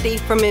Infiniti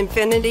from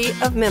Infiniti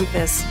of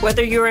Memphis.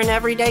 Whether you're an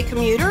everyday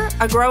commuter,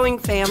 a growing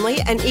family,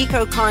 an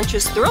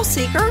eco-conscious thrill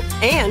seeker,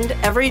 and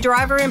every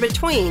driver in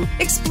between,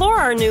 explore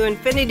our new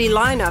Infiniti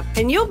lineup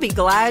and you'll be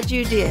glad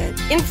you did.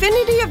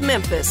 Infiniti of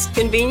Memphis,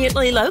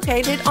 conveniently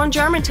located on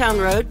Germantown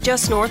Road,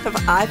 just north of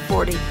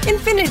I-40.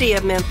 Infiniti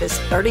of Memphis,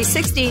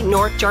 3060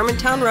 North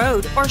Germantown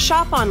Road, or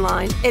shop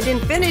online at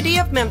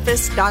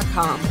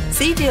infinityofmemphis.com.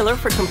 See dealer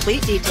for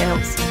complete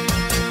details.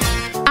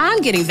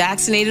 I'm getting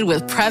vaccinated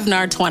with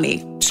Prevnar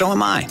 20. So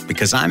am I,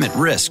 because I'm at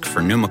risk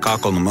for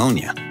pneumococcal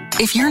pneumonia.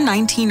 If you're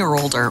 19 or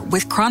older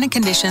with chronic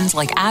conditions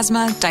like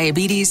asthma,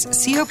 diabetes,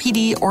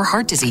 COPD, or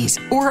heart disease,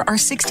 or are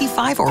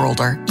 65 or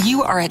older,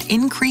 you are at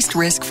increased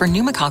risk for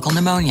pneumococcal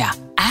pneumonia.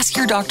 Ask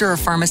your doctor or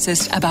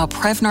pharmacist about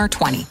Prevnar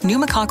 20,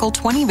 pneumococcal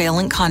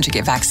 20-valent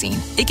conjugate vaccine.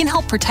 It can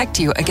help protect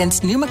you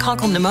against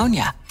pneumococcal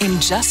pneumonia in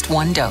just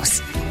one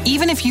dose.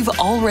 Even if you've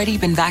already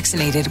been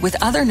vaccinated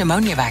with other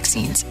pneumonia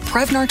vaccines,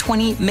 Prevnar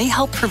 20 may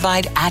help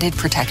provide added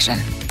protection.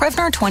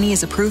 Prevnar 20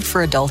 is approved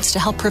for adults to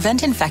help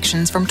prevent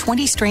infections from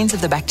 20 strains of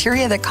the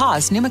bacteria that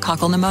cause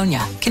pneumococcal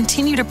pneumonia.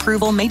 Continued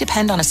approval may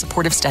depend on a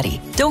supportive study.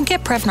 Don't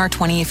get Prevnar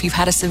 20 if you've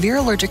had a severe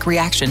allergic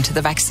reaction to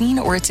the vaccine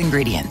or its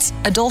ingredients.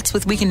 Adults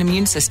with weakened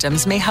immune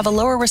systems may have a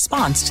lower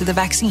response to the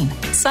vaccine.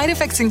 Side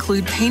effects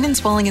include pain and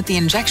swelling at the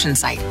injection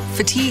site,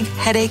 fatigue,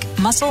 headache,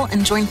 muscle,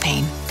 and joint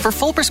pain. For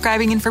full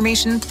prescribing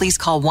information, please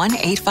call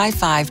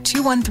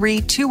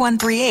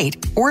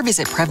 1-855-213-2138 or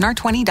visit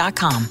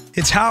Prevnar20.com.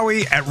 It's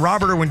Howie at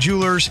Robert Irwin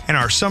Jewelers, and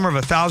our Summer of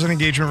 1,000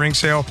 engagement ring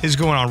sale is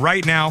going on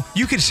right now.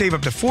 You can save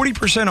up to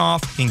 40%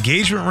 off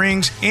engagement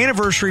rings,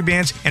 anniversary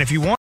bands, and if you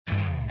want...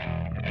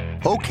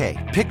 Okay,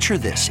 picture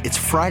this. It's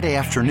Friday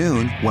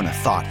afternoon when a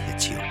thought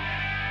hits you.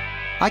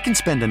 I can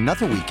spend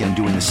another weekend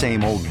doing the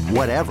same old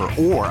whatever,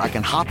 or I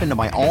can hop into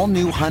my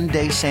all-new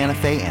Hyundai Santa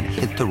Fe and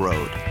hit the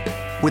road.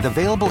 With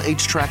available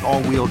H-Track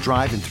all-wheel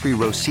drive and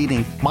 3-row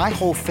seating, my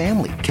whole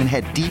family can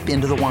head deep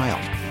into the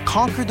wild.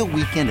 Conquer the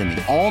weekend in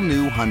the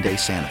all-new Hyundai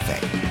Santa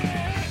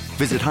Fe.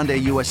 Visit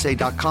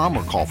HyundaiUSA.com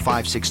or call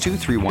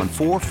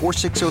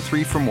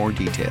 562-314-4603 for more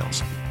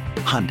details.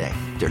 Hyundai,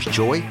 there's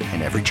joy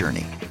in every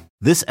journey.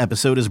 This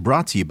episode is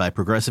brought to you by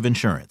Progressive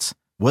Insurance.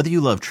 Whether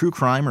you love true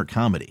crime or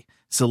comedy,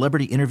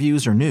 celebrity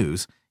interviews or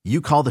news,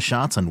 you call the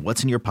shots on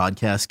what's in your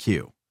podcast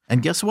queue.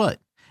 And guess what?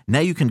 Now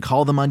you can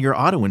call them on your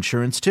auto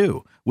insurance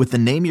too with the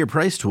Name Your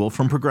Price tool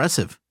from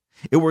Progressive.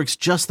 It works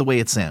just the way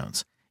it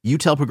sounds. You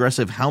tell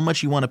Progressive how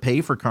much you want to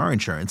pay for car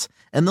insurance,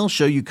 and they'll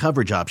show you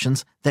coverage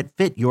options that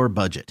fit your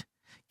budget.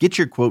 Get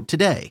your quote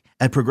today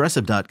at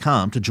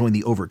Progressive.com to join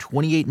the over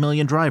 28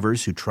 million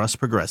drivers who trust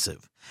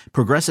Progressive.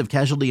 Progressive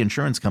Casualty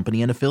Insurance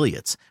Company and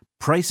Affiliates.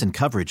 Price and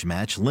coverage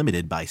match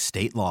limited by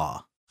state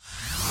law.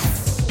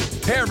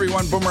 Hey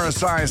everyone, Boomer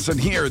Esiason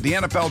here. The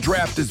NFL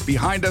draft is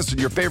behind us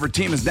and your favorite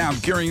team is now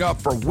gearing up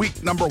for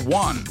week number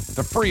 1.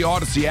 The free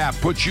Odyssey app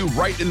puts you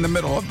right in the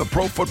middle of the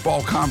pro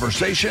football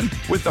conversation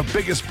with the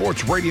biggest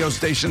sports radio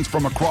stations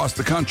from across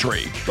the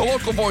country. The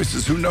local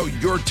voices who know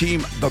your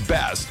team the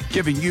best,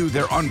 giving you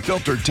their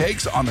unfiltered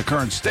takes on the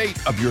current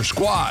state of your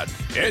squad.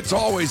 It's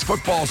always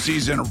football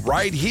season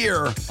right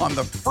here on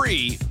the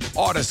free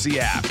Odyssey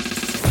app.